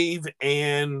both Grave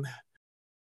and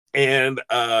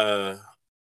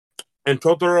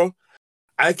Totoro,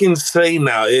 I can say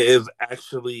now it is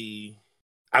actually,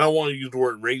 I don't want to use the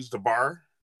word raise the bar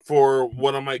for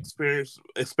what I'm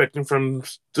expecting from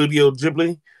Studio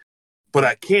Ghibli, but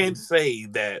I can say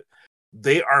that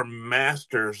they are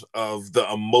masters of the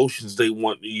emotions they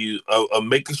want you of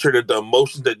making sure that the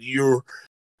emotions that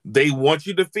they want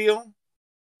you to feel.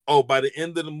 Oh, by the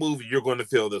end of the movie, you're going to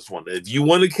feel this one. If you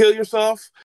want to kill yourself,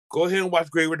 go ahead and watch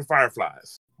Grave with the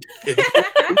Fireflies. If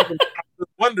you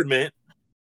Wonderment,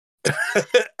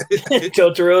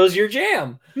 Totoro's your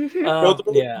jam.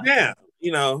 Yeah,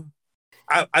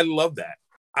 I love that.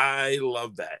 I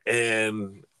love that,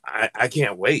 and I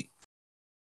can't wait.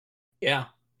 Yeah,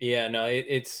 no,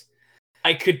 it's.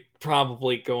 I could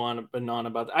probably go on and on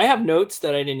about that. I have notes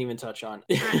that I didn't even touch on.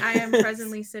 I am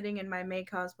presently sitting in my May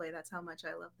cosplay. That's how much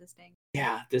I love this thing.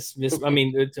 Yeah, this. I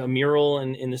mean, it's a mural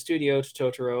in the studio to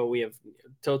Totoro. We have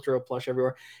Totoro plush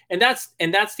everywhere, and that's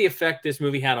the effect this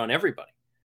movie had on everybody.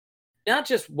 Not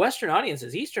just Western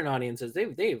audiences, Eastern audiences.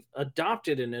 They've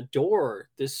adopted and adore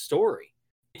this story.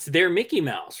 It's their Mickey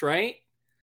Mouse, right?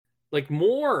 Like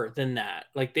more than that,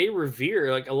 like they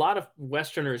revere, like a lot of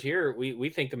Westerners here, we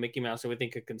think of Mickey Mouse and we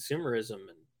think of consumerism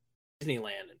and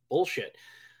Disneyland and bullshit.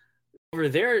 Over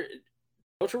there,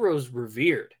 Totoro's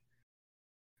revered.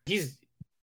 He's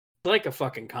like a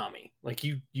fucking kami. Like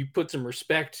you put some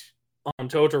respect on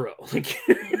Totoro. Like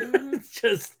it's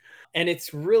just, and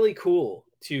it's really cool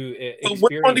to experience.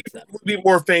 Which one do you think would be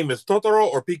more famous, Totoro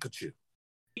or Pikachu?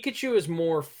 Pikachu is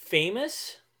more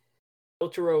famous.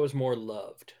 Totoro is more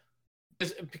loved.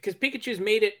 Because Pikachu's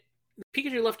made it.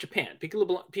 Pikachu left Japan.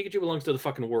 Pikachu belongs to the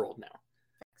fucking world now,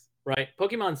 right?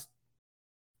 Pokemon's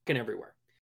fucking everywhere,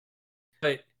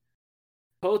 but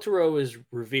Totoro is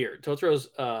revered. Totoro's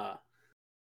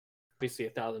obviously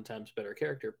 1,000 times better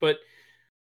character, but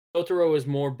Totoro is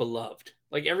more beloved.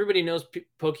 Like everybody knows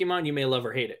Pokemon, you may love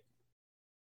or hate it.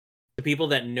 The people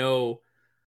that know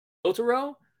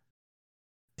Totoro,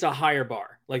 it's a higher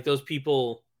bar. Like those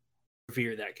people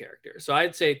revere that character. So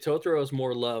I'd say Totoro is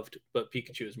more loved, but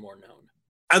Pikachu is more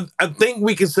known. I think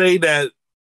we can say that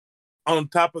on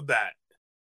top of that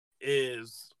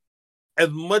is, as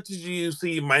much as you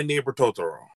see My Neighbor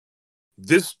Totoro,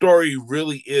 this story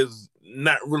really is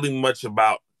not really much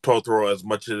about Totoro as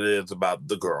much as it is about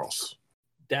the girls.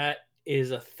 That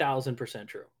is 1,000%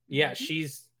 true. Yeah,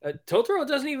 she's Totoro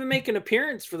doesn't even make an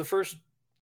appearance for the first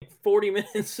 40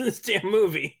 minutes of this damn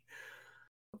movie.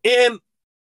 And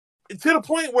to the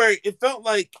point where it felt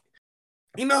like,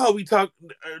 how we talk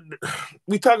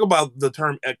about the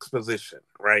term exposition,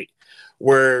 right?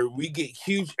 Where we get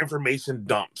huge information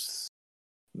dumps.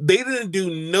 They didn't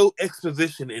do no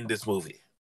exposition in this movie.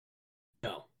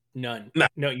 No, none.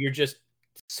 No, you're just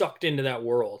sucked into that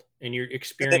world and you're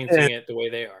experiencing it the way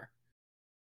they are.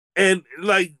 And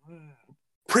like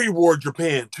pre-war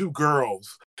Japan, 2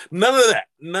 girls. None of that.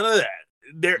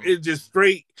 There is just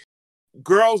straight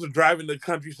girls are driving the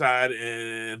countryside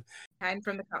and hiding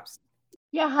from the cops.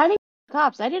 Yeah, hiding from the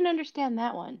cops. I didn't understand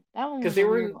that one. Because they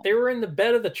were in the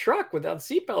bed of the truck without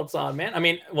seatbelts on, man. I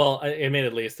mean, well,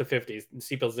 admittedly, it's the 50s.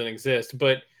 Seatbelts didn't exist,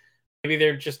 but maybe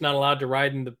they're just not allowed to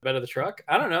ride in the bed of the truck.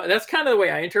 I don't know. That's kind of the way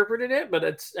I interpreted it,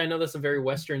 but I know that's a very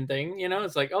Western thing.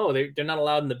 It's like, oh, they're not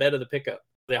allowed in the bed of the pickup.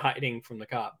 They're hiding from the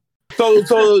cop.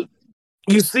 So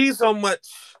you see so much.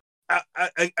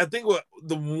 I think what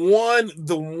the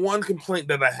one complaint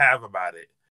that I have about it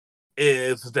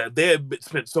is that they had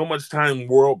spent so much time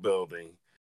world building,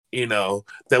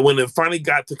 that when it finally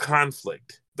got to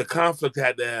conflict, the conflict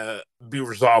had to be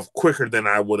resolved quicker than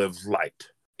I would have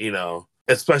liked,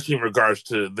 especially in regards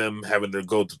to them having to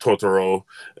go to Totoro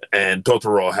and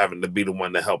Totoro having to be the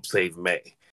one to help save May.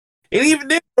 And even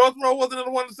then, Totoro wasn't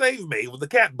the one to save May. It was the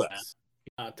cat bus.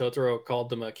 Totoro called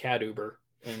them a cat Uber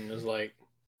and was like,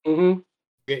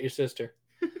 get your sister.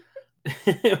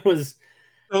 It was.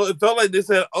 So it felt like they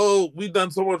said, "Oh, we've done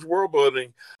so much world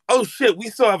building. Oh shit, we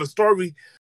still have a story.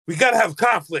 We gotta have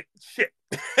conflict. Shit."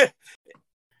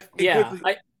 Yeah,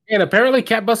 and apparently,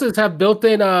 cat buses have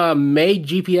built-in May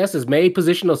GPSs, May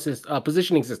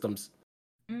positioning systems.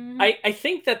 I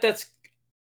think that's.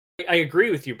 I agree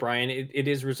with you, Brian. It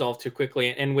is resolved too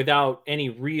quickly and without any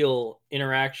real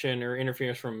interaction or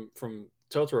interference from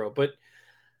Totoro. But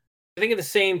I think at the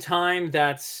same time,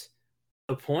 that's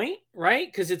the point, right?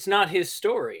 Because it's not his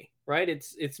story, right?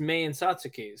 It's Mei and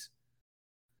Satsuki's.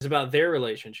 It's about their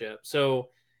relationship. So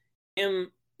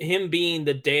him being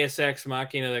the Deus Ex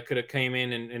Machina that could have came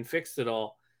in and fixed it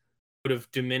all would have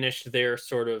diminished their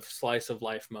sort of slice of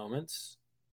life moments.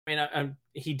 I mean,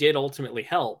 he did ultimately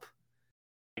help,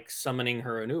 like summoning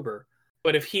her an Uber.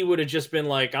 But if he would have just been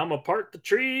like, "I'm gonna part the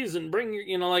trees and bring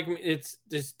you," like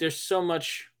there's so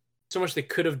much they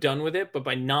could have done with it, but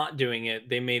by not doing it,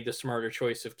 they made the smarter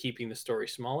choice of keeping the story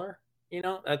smaller.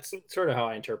 That's sort of how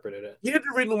I interpreted it. Here's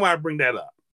the reason why I bring that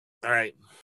up. All right.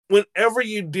 Whenever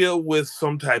you deal with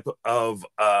some type of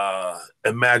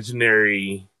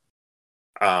imaginary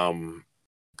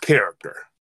character,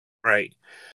 right?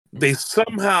 They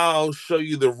somehow show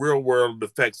you the real world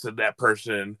effects of that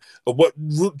person, of what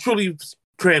truly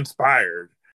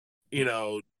transpired,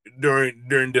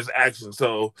 during this action.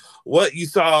 So what you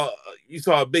saw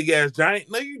a big ass giant?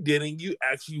 No, you didn't. You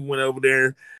actually went over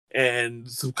there and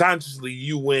subconsciously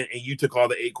you went and you took all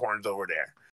the acorns over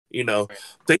there. They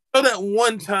show that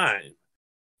one time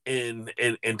in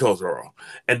Totoro,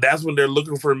 and that's when they're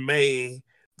looking for Mei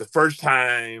the first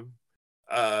time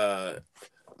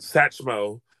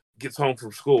Satchmo gets home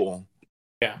from school.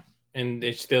 Yeah, and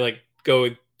they like go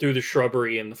through the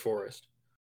shrubbery in the forest.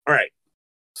 All right,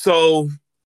 so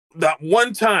that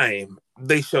one time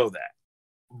they show that,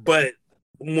 but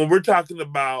when we're talking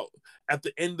about at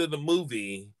the end of the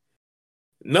movie,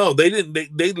 no, they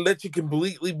didn't. They let you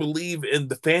completely believe in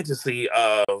the fantasy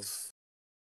of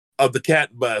the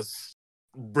cat bus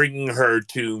bringing her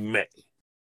to Mei.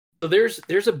 So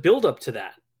there's a build up to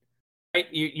that. Right?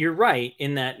 You're right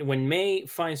in that when Mei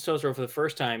finds Totoro for the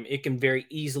first time, it can very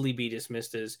easily be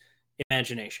dismissed as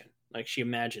imagination. Like she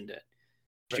imagined it.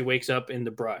 Right. She wakes up in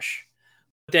the brush.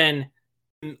 But then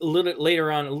a little bit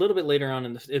later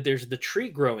on, there's the tree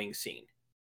growing scene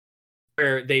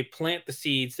where they plant the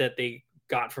seeds that they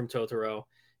got from Totoro,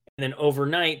 and then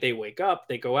overnight they wake up,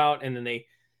 they go out, and then they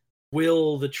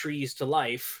will the trees to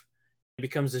life. It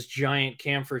becomes this giant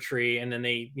camphor tree, and then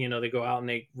they go out and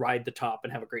they ride the top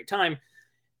and have a great time,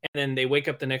 and then they wake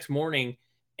up the next morning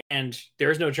and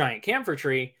there's no giant camphor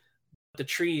tree, but the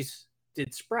trees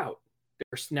did sprout.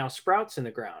 There's now sprouts in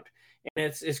the ground, and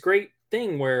it's great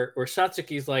thing where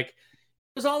Satsuki's like,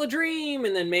 it was all a dream,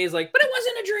 and then Mei's like, but it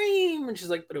wasn't a dream, and she's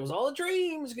like, but it was all a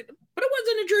dream, but it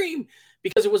wasn't a dream,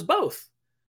 because it was both.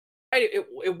 Right?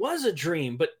 It was a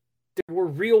dream, but there were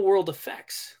real world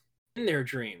effects in their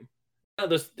dream.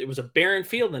 It was a barren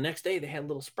field. The next day they had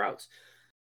little sprouts.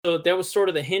 So that was sort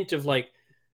of the hint of like,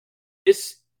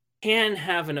 this can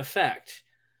have an effect.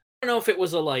 I don't know if it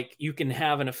was you can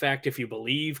have an effect if you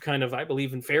believe, kind of I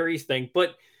believe in fairies thing,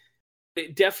 but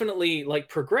it definitely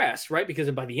progressed, right? Because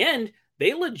by the end,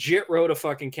 they legit rode a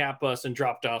fucking cat bus and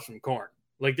dropped off some corn.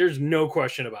 There's no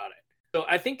question about it. So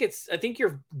I think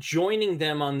you're joining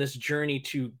them on this journey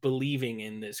to believing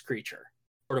in this creature.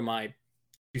 Sort of my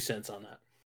 2 cents on that.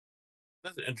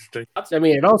 That's interesting. I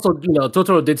mean, it also,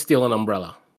 Totoro did steal an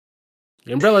umbrella.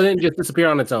 The umbrella didn't just disappear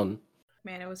on its own.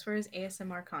 Man, it was for his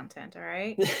ASMR content, all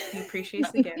right? He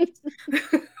appreciates the gift.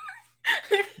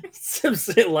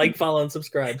 Follow, and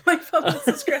subscribe. Follow, and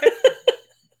subscribe.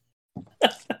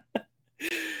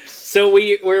 So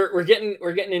we're getting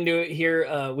into it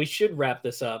here. We should wrap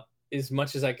this up. As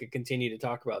much as I could continue to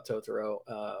talk about Totoro,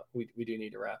 we do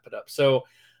need to wrap it up. So,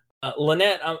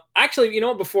 Lynette, actually, you know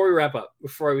what? Before we wrap up,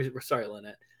 sorry,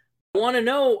 Lynette, I want to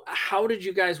know, how did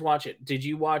you guys watch it? Did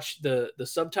you watch the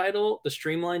subtitle, the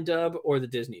streamlined dub, or the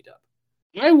Disney dub?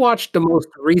 I watched the most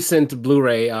recent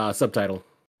Blu-ray subtitle.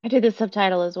 I did the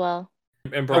subtitle as well.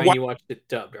 And Brian, you watched it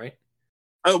dubbed, right?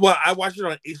 Well, I watched it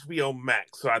on HBO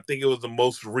Max, so I think it was the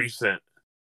most recent.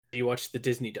 You watched the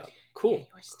Disney dub. Cool.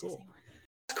 Cool.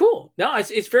 Cool. No,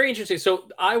 it's very interesting. So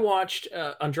I watched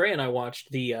Andrea and I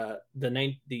watched the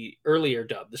earlier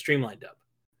dub, the streamlined dub.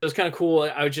 It was kind of cool.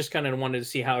 I just kind of wanted to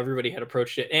see how everybody had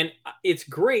approached it, and it's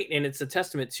great, and it's a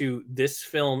testament to this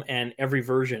film and every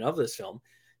version of this film.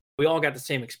 We all got the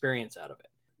same experience out of it.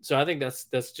 So I think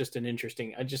that's just an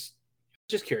interesting. I just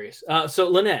curious. So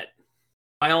Lynette,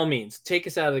 by all means, take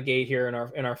us out of the gate here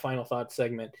in our final thoughts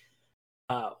segment.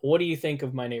 What do you think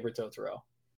of My Neighbor Totoro?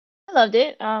 I loved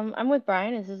it. I'm with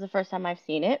Brian. This is the first time I've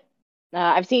seen it.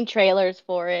 I've seen trailers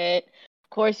for it. Of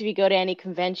course, if you go to any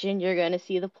convention, you're gonna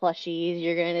see the plushies.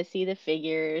 You're gonna see the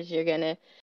figures. You're gonna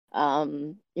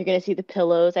see the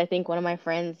pillows. I think one of my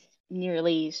friends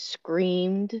nearly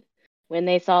screamed when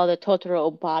they saw the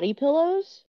Totoro body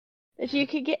pillows that you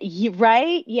could get.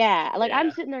 Right? Yeah. Yeah.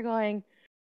 I'm sitting there going,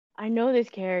 I know this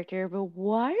character, but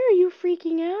why are you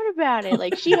freaking out about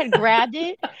it? She had grabbed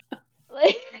it.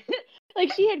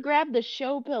 She had grabbed the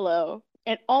show pillow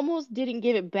and almost didn't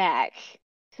give it back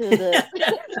to the,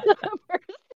 to the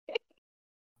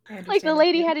person. Like the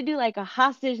lady had to do like a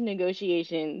hostage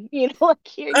negotiation. Like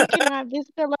here, you can have this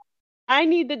pillow. I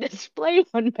need the display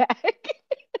one back.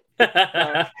 So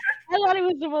I thought it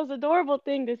was the most adorable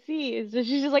thing to see. Is that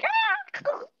she's just like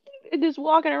and just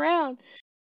walking around.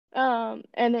 And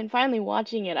then finally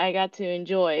watching it, I got to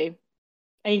enjoy.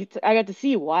 I got to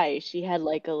see why she had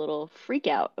like a little freak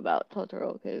out about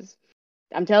Totoro, because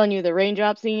I'm telling you, the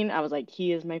raindrop scene, I was like,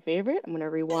 he is my favorite. I'm gonna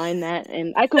rewind that,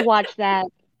 and I could watch that,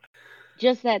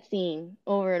 just that scene,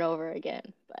 over and over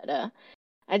again. But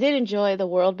I did enjoy the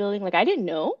world building. Like I didn't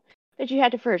know that you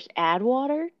had to first add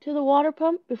water to the water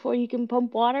pump before you can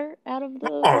pump water out of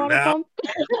the water pump.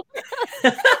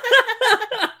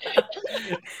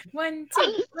 1,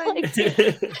 2, 1,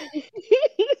 2.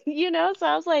 So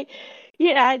I was like,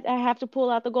 I have to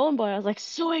pull out the golden boy. I was like,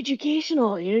 so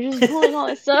educational. You're just pulling all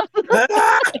this stuff.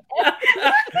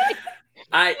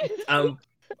 I'm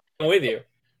with you.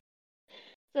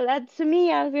 So that, to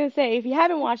me, I was gonna say, if you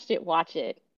haven't watched it, watch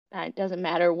it. It doesn't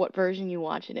matter what version you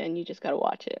watch it in. You just gotta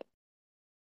watch it.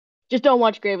 Just don't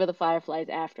watch Grave of the Fireflies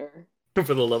after.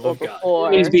 For the love of God.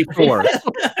 Before.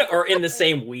 Or in the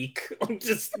same week.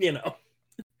 Just,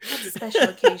 It's a special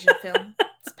occasion film.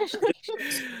 Special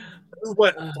occasion.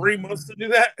 What, 3 months to do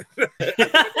that?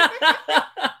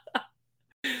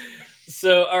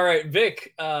 So, all right,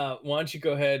 Vic, why don't you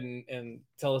go ahead and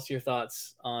tell us your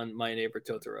thoughts on My Neighbor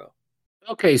Totoro?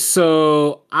 Okay,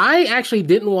 so I actually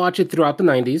didn't watch it throughout the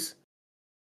 90s.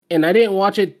 And I didn't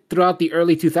watch it throughout the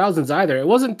early 2000s either. It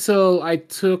wasn't until I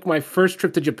took my first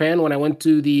trip to Japan when I went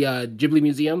to the Ghibli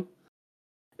Museum.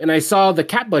 And I saw the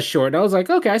Cat Bus short. And I was like,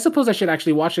 okay, I suppose I should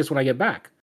actually watch this when I get back.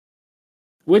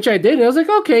 Which I did. And I was like,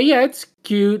 okay, yeah, it's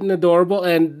cute and adorable.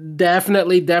 And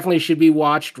definitely should be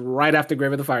watched right after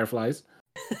Grave of the Fireflies.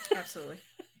 Absolutely.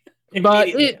 But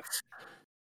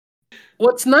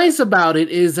what's nice about it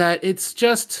is that it's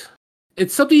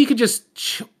something you could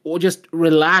just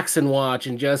relax and watch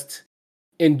and just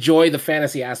enjoy the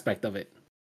fantasy aspect of it.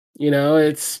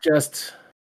 It's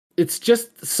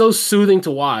just so soothing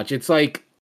to watch. It's like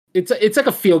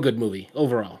a feel good movie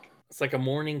overall. It's like a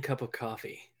morning cup of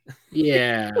coffee.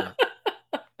 Yeah.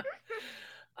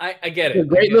 I get it. A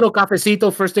great little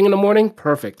cafecito first thing in the morning.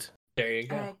 Perfect. There you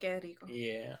go. Qué rico.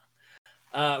 Yeah.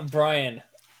 Brian,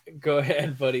 go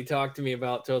ahead, buddy. Talk to me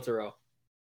about Totoro.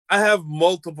 I have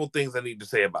multiple things I need to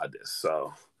say about this.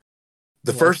 So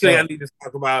the first thing I need to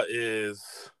talk about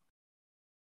is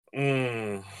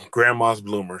grandma's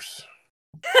bloomers.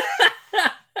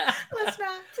 Let's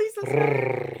not. Please let's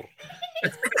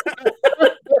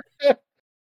not.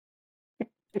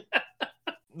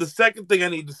 The second thing I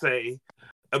need to say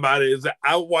about it is that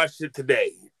I watched it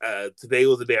today. Today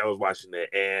was the day I was watching it,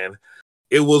 and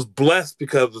it was blessed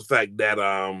because of the fact that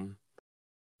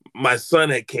my son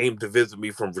had came to visit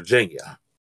me from Virginia,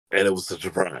 and it was a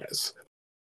surprise.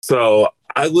 So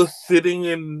I was sitting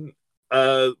in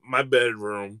my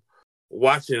bedroom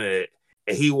watching it,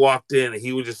 and he walked in, and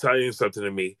he was just telling something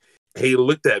to me. And he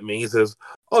looked at me. He says,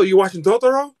 "Oh, you watching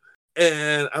Totoro?"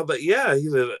 And I was like, "Yeah." He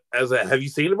said, "I was like, have you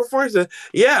seen it before?" He said,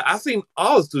 "Yeah, I've seen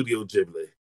all of Studio Ghibli."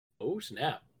 Oh,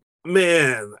 snap.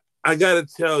 Man, I gotta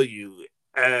tell you,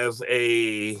 as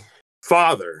a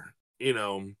father,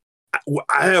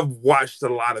 I have watched a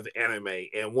lot of anime,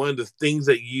 and one of the things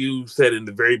that you said in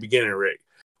the very beginning, Rick,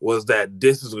 was that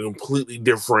this is a completely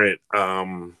different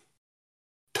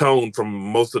tone from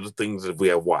most of the things that we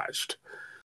have watched.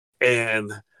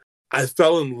 And I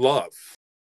fell in love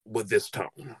with this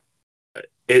tone.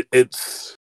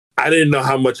 It's I didn't know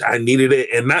how much I needed it,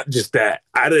 and not just that,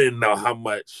 I didn't know how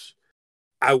much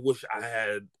I wish I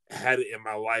had it in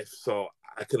my life so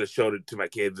I could have showed it to my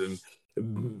kids and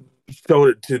showed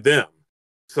it to them.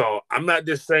 So I'm not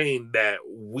just saying that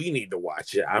we need to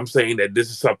watch it. I'm saying that this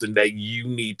is something that you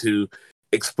need to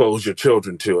expose your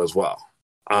children to as well.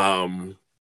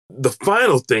 The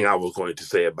final thing I was going to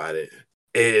say about it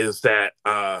is that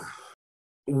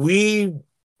we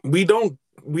don't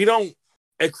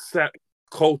accept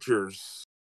cultures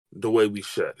the way we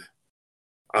should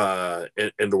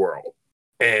in the world.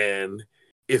 And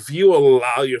if you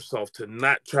allow yourself to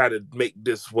not try to make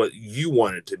this what you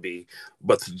want it to be,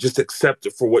 but to just accept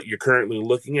it for what you're currently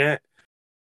looking at,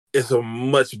 it's a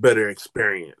much better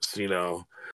experience.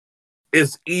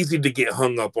 It's easy to get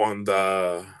hung up on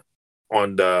the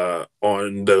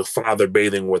father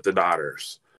bathing with the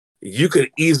daughters. You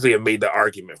could easily have made the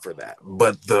argument for that,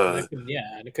 but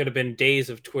it could have been days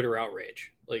of Twitter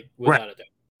outrage, like without a doubt.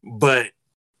 But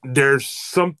there's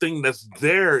something that's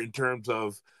there in terms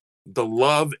of the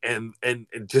love and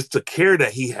just the care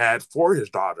that he had for his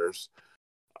daughters,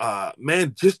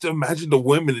 man, just imagine the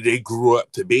women that they grew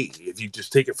up to be. If you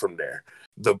just take it from there,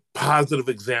 the positive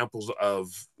examples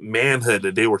of manhood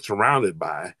that they were surrounded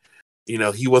by. You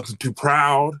know, he wasn't too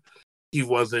proud. He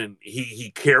wasn't.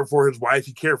 He cared for his wife.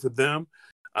 He cared for them.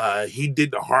 He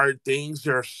did the hard things.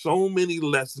 There are so many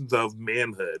lessons of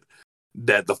manhood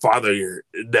that the father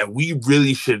that we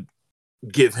really should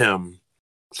give him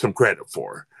some credit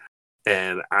for,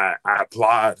 and I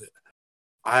applaud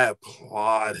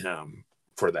him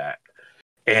for that.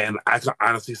 And I can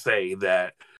honestly say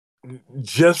that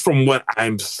just from what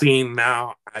I'm seeing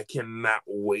now, I cannot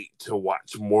wait to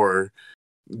watch more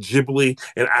Ghibli,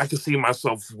 and I can see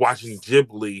myself watching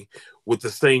Ghibli with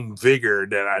the same vigor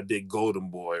that I did Golden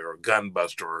Boy or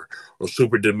Gunbuster or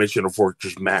Super Dimensional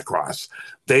Fortress Macross.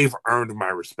 They've earned my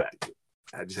respect.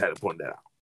 I just had to point that out.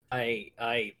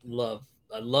 I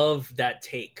love that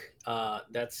take.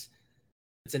 It's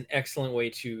an excellent way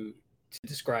to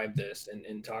describe this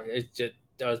and talk.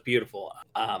 That was beautiful.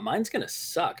 Mine's gonna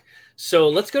suck. So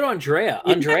let's go to Andrea.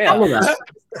 Andrea,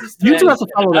 you two have to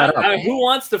follow that up. Who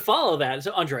wants to follow that?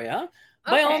 So Andrea,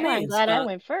 by all means. I'm glad I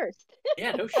went first.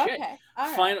 Yeah, no shit. Okay.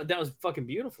 All Final. That was fucking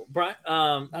beautiful. Brian,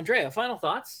 Andrea, final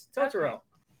thoughts. Totoro. All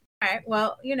right.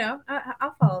 Well,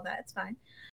 I'll follow that. It's fine.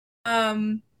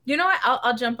 You know what?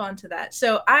 I'll jump onto that.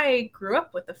 So I grew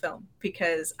up with the film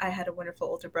because I had a wonderful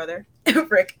older brother,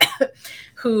 Rick,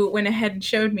 who went ahead and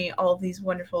showed me all of these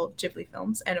wonderful Ghibli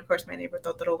films. And of course, My Neighbor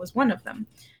Totoro was one of them.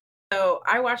 So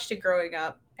I watched it growing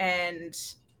up, and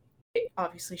it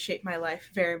obviously shaped my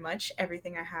life very much.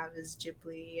 Everything I have is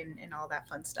Ghibli and all that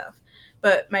fun stuff.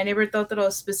 But My Neighbor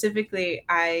Totoro specifically,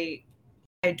 I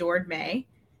adored May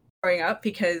growing up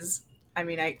because, I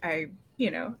mean, I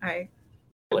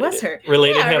was her. I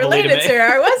related to her.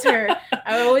 I was her.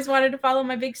 I always wanted to follow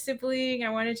my big sibling. I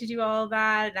wanted to do all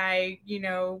that. And I,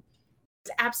 was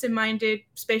absent-minded,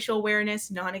 spatial awareness,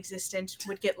 non-existent,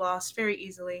 would get lost very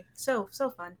easily. So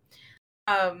fun.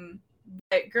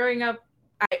 But growing up,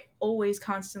 I always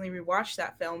constantly rewatched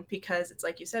that film because it's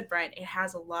like you said, Brian, it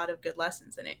has a lot of good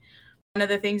lessons in it. One of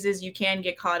the things is you can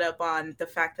get caught up on the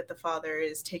fact that the father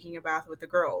is taking a bath with the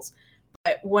girls.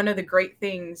 But one of the great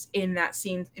things in that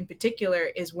scene in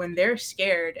particular is when they're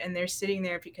scared and they're sitting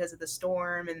there because of the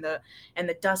storm and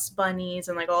the dust bunnies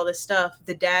and like all this stuff,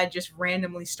 the dad just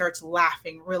randomly starts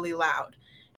laughing really loud.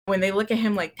 When they look at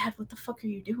him like, Dad, what the fuck are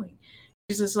you doing?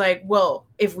 He's just like, well,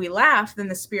 if we laugh, then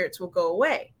the spirits will go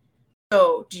away.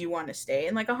 So do you want to stay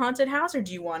in like a haunted house or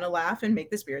do you want to laugh and make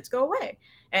the spirits go away?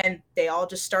 And they all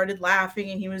just started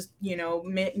laughing and he was,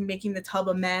 making the tub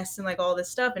a mess and like all this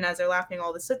stuff. And as they're laughing,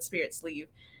 all the soot spirits leave.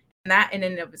 And that in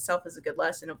and of itself is a good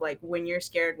lesson of like, when you're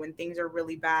scared, when things are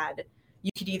really bad,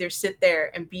 you could either sit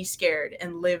there and be scared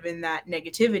and live in that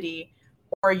negativity,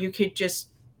 or you could just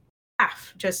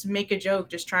laugh, just make a joke,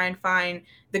 just try and find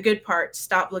the good parts,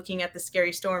 stop looking at the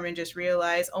scary storm and just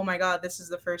realize, oh my God, this is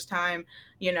the first time,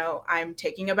 I'm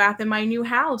taking a bath in my new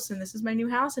house and this is my new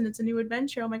house and it's a new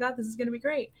adventure. Oh my God, this is going to be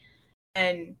great.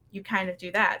 And you kind of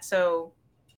do that. So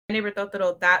My Neighbor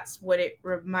Totoro, that's what it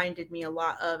reminded me a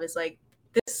lot of, is like,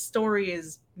 this story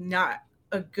is not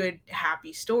a good,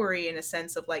 happy story in a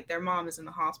sense of like their mom is in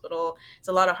the hospital. It's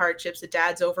a lot of hardships. The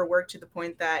dad's overworked to the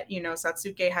point that,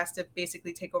 Satsuki has to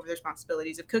basically take over the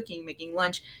responsibilities of cooking, making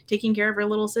lunch, taking care of her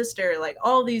little sister, like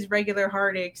all these regular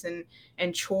heartaches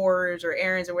and chores or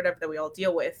errands or whatever that we all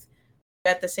deal with.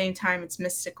 But at the same time, it's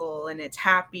mystical and it's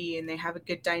happy and they have a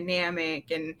good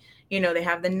dynamic and, they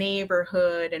have the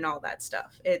neighborhood and all that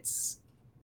stuff. It's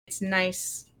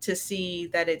nice to see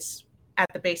that it's at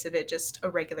the base of it just a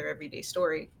regular everyday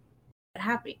story, but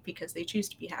happy because they choose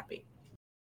to be happy.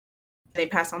 They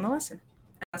pass on the lesson.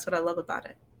 And that's what I love about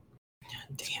it.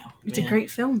 Damn, it's a great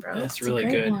film, bro. That's really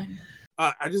good.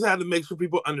 I just had to make sure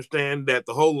people understand that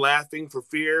the whole laughing for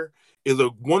fear is a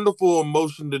wonderful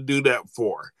emotion to do that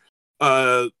for.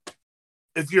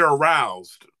 If you're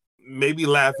aroused, maybe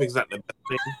laughing's not the best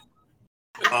thing.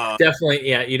 Definitely,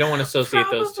 yeah. You don't want to associate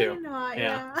those two. Not,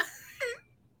 yeah.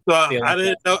 So I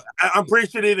didn't know. I'm pretty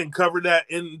sure they didn't cover that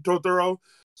in Totoro.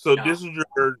 So This is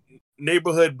your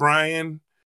neighborhood Brian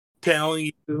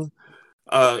telling you.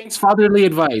 It's fatherly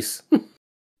advice.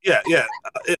 Yeah.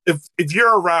 If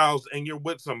you're aroused and you're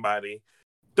with somebody,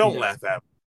 don't laugh at them.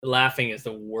 Laughing is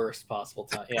the worst possible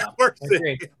time. Yeah.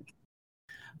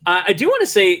 I I do want to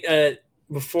say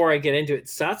before I get into it,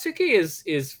 Satsuki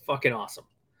is fucking awesome.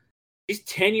 She's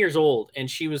 10 years old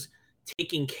and she was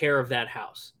taking care of that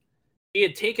house. She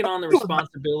had taken on the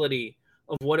responsibility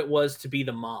of what it was to be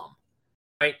the mom,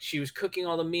 right? She was cooking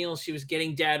all the meals. She was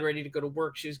getting dad ready to go to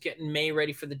work. She was getting May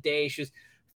ready for the day. She was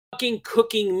fucking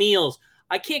cooking meals.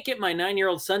 I can't get my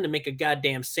 9-year-old son to make a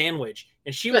goddamn sandwich,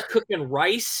 and she was cooking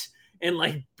rice and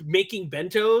like making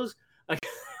bentos. Like,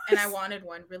 and I wanted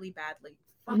one really badly.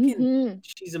 Fucking,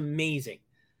 she's amazing.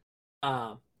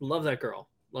 Love that girl.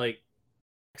 Like,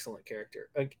 excellent character.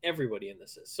 Like, everybody in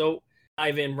this is. So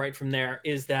dive in right from there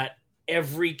is that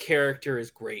every character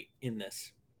is great in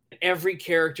this. Every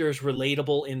character is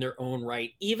relatable in their own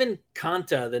right. Even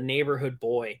Kanta, the neighborhood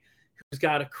boy, who's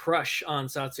got a crush on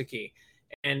Satsuki,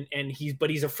 and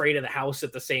he's afraid of the house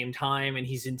at the same time, and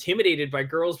he's intimidated by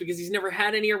girls because he's never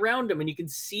had any around him, and you can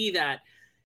see that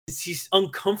he's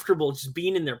uncomfortable just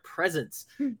being in their presence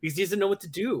because he doesn't know what to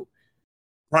do.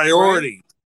 Priority.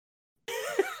 Right?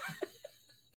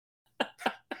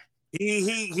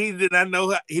 he did not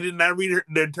know. He did not read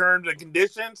their terms and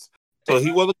conditions, so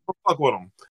he wasn't gonna fuck with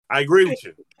them. I agree with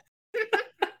you.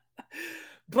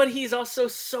 But he's also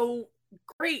so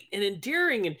great and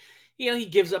endearing, and he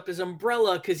gives up his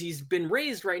umbrella because he's been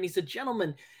raised right, and he's a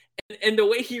gentleman. And the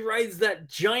way he rides that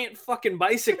giant fucking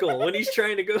bicycle when he's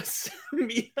trying to go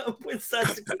meet up with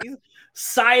Satsuki, he's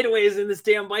sideways in this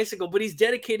damn bicycle, but he's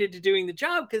dedicated to doing the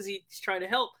job because he's trying to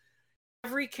help.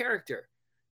 Every character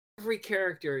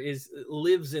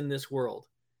lives in this world.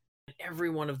 And every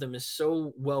one of them is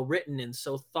so well written and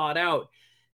so thought out.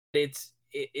 It's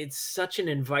such an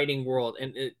inviting world,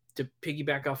 and to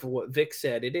piggyback off of what Vic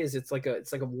said, it's like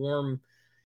a warm,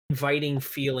 inviting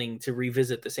feeling to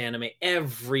revisit this anime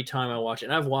every time I watch it.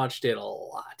 And I've watched it a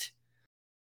lot,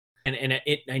 and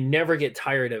I never get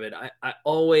tired of it. I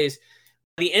always,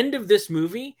 at the end of this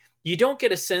movie, you don't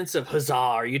get a sense of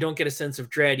huzzah, or you don't get a sense of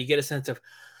dread. You get a sense of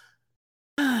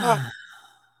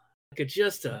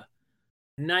just a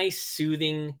nice,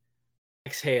 soothing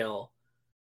exhale.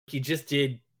 You just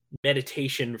did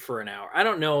meditation for an hour. I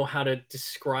don't know how to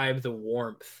describe the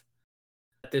warmth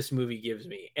that this movie gives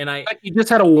me. And you just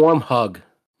had a warm hug.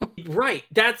 Right.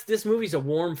 This movie's a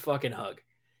warm fucking hug.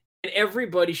 And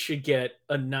everybody should get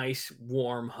a nice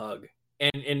warm hug.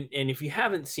 And if you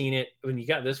haven't seen it, when you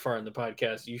got this far in the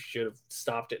podcast, you should have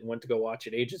stopped it and went to go watch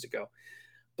it ages ago.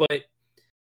 But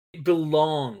it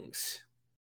belongs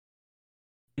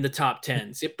in the top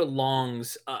 10s. It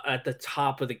belongs at the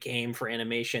top of the game for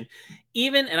animation.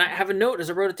 Even, and I have a note as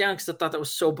I wrote it down because I thought that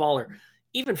was so baller.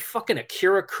 Even fucking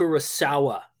Akira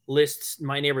Kurosawa lists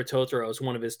My Neighbor Totoro as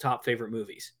one of his top favorite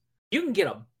movies. You can get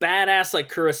a badass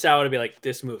like Kurosawa to be like,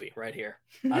 this movie right here.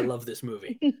 I love this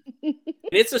movie. And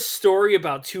it's a story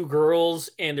about two girls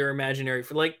and their imaginary.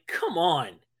 Like, come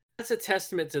on. That's a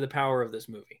testament to the power of this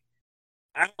movie.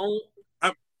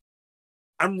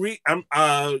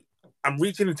 I'm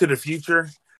reaching into the future,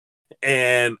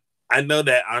 and I know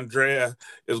that Andrea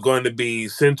is going to be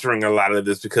censoring a lot of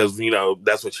this because,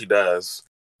 that's what she does.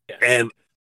 Yeah. And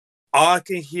all I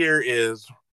can hear is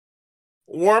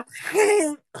warm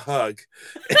hug.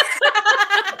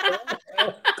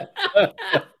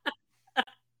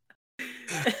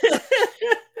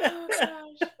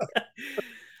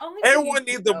 Everyone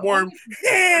needs a warm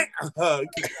hug.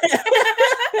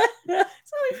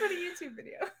 It's only for the YouTube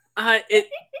video.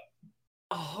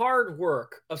 Hard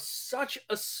work of such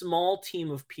a small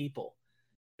team of people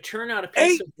to turn out a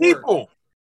piece of work.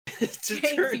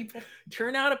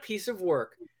 Turn out a piece of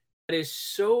work that is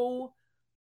so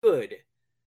good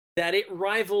that it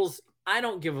rivals. I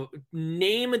don't give a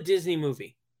name a Disney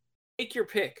movie. Take your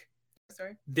pick.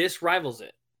 Sorry. This rivals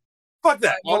it. Fuck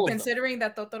that. Considering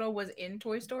that Totoro was in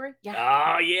Toy Story.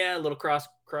 Yeah. Oh yeah, a little cross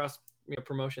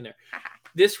promotion there.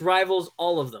 This rivals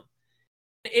all of them.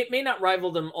 It may not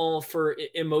rival them all for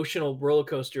emotional roller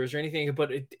coasters or anything,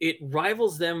 but it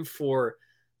rivals them for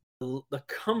the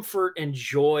comfort and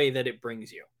joy that it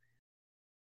brings you.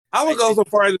 I would go so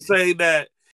far as to say that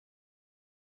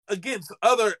against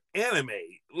other anime,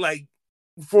 like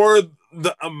for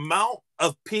the amount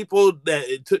of people that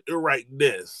it took to write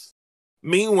this,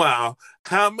 meanwhile,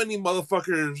 how many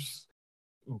motherfuckers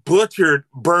butchered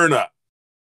Burn Up?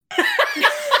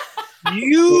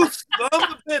 You son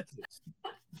of bitches.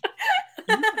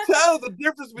 You tell the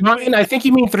difference between. I think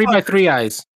you mean 3x3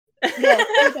 eyes. Yeah,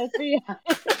 3x3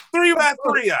 eyes.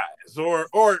 3x3 eyes,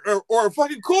 or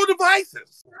fucking Cool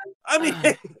Devices. I mean,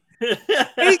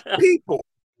 8 people.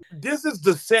 This is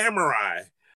the samurai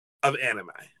of anime.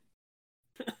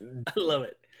 I love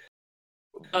it.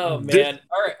 Oh man!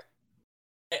 All right,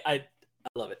 I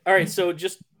love it. All right, so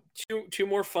just two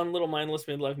more fun little mindless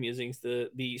midlife musings.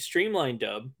 The Streamline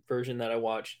dub version that I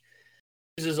watched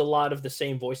uses a lot of the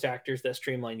same voice actors that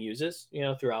Streamline uses,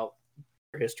 throughout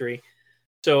history.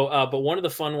 So, but one of the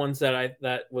fun ones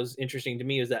that was interesting to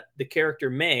me is that the character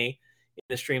May in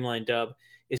the Streamline dub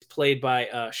is played by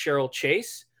Cheryl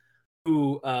Chase,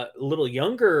 who a little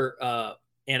younger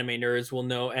anime nerds will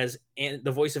know as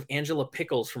the voice of Angela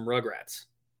Pickles from Rugrats.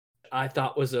 I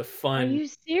thought was a fun. Are you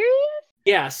serious?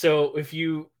 Yeah. So if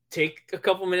you take a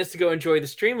couple minutes to go enjoy the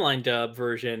streamlined dub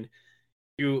version,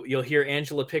 you'll hear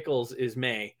Angela Pickles is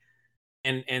May,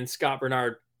 and Scott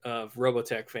Bernard of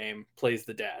Robotech fame plays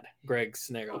the dad, Greg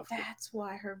Snegoff. That's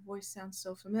why her voice sounds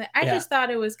so familiar. I just thought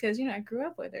it was because I grew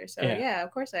up with her, so yeah,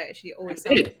 of course she always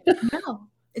sounded. No,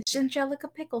 it's Angelica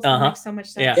Pickles. That makes so much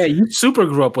sense. Yeah, you super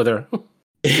grew up with her.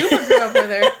 Super grew up with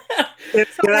her.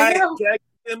 Can I get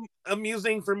him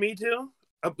amusing for me too?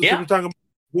 Yeah. We're talking about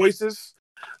voices.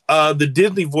 The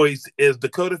Disney voice is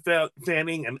Dakota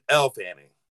Fanning and Elle Fanning.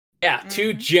 Yeah,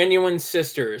 two genuine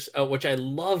sisters, which I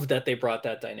love that they brought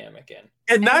that dynamic in.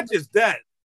 And not just that,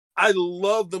 I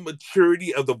love the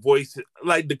maturity of the voice.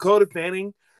 Like Dakota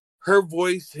Fanning, her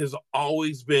voice has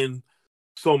always been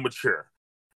so mature.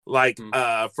 Like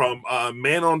from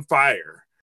Man on Fire,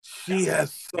 she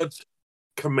has such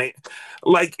command.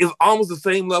 Like it's almost the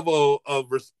same level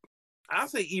of, I'll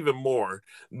say even more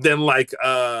than like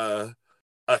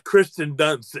Kristen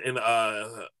Dunst in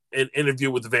an Interview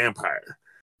with the Vampire.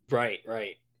 Right.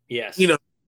 Yes.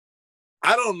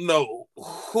 I don't know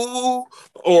who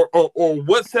or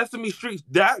what Sesame Street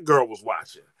that girl was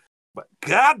watching, but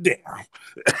goddamn,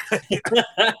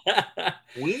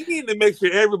 we need to make sure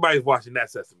everybody's watching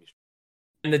that Sesame Street.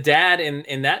 And the dad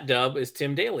in that dub is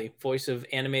Tim Daly, voice of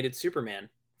animated Superman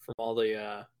from all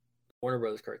the Warner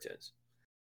Brothers cartoons.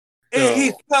 And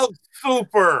he's so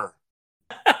super.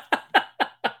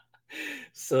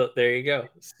 So there you go.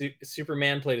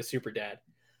 Superman played a super dad.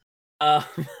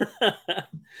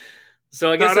 So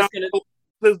I guess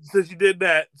since you did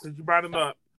that, since you brought him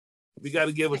up, we got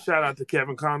to give a shout out to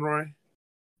Kevin Conroy.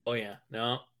 Oh yeah,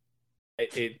 no,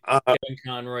 Kevin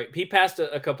Conroy. He passed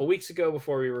a couple weeks ago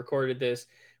before we recorded this.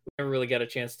 We never really got a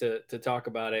chance to talk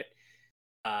about it.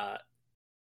 I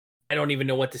don't even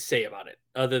know what to say about it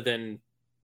other than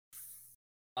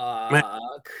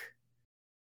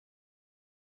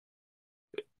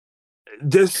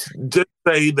just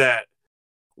say that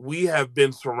we have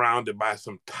been surrounded by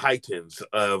some titans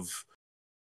of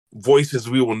voices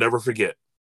we will never forget.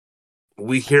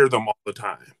 We hear them all the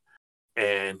time.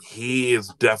 And he is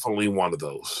definitely one of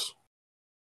those.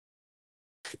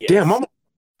 Yes. Damn, I'm on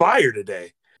fire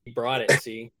today. He brought it,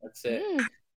 see? That's it.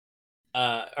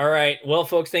 All right. Well,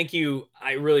 folks, thank you.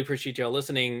 I really appreciate y'all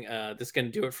listening. This is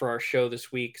going to do it for our show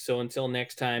this week. So until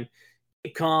next time,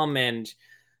 keep calm and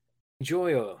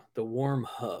enjoy the warm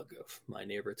hug of my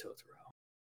neighbor Totoro.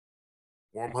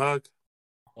 Warm hug?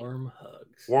 Warm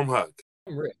hugs. Warm hug.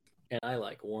 I'm Rick, and I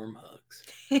like warm hugs.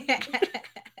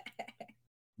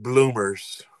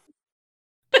 Bloomers.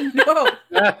 No.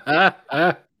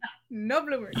 No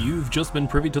bloomers. You've just been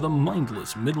privy to the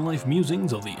mindless midlife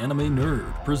musings of the anime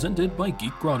nerd, presented by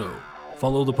Geek Grotto.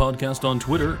 Follow the podcast on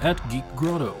Twitter at Geek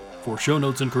Grotto. For show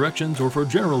notes and corrections, or for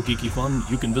general geeky fun,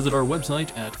 you can visit our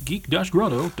website at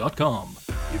geek-grotto.com.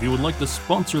 If you would like to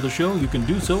sponsor the show, you can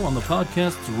do so on the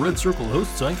podcast's Red Circle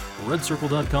host site,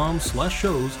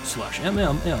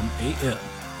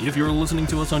 redcircle.com/shows/MMMAN. If you're listening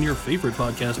to us on your favorite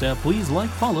podcast app, please like,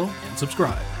 follow, and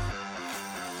subscribe.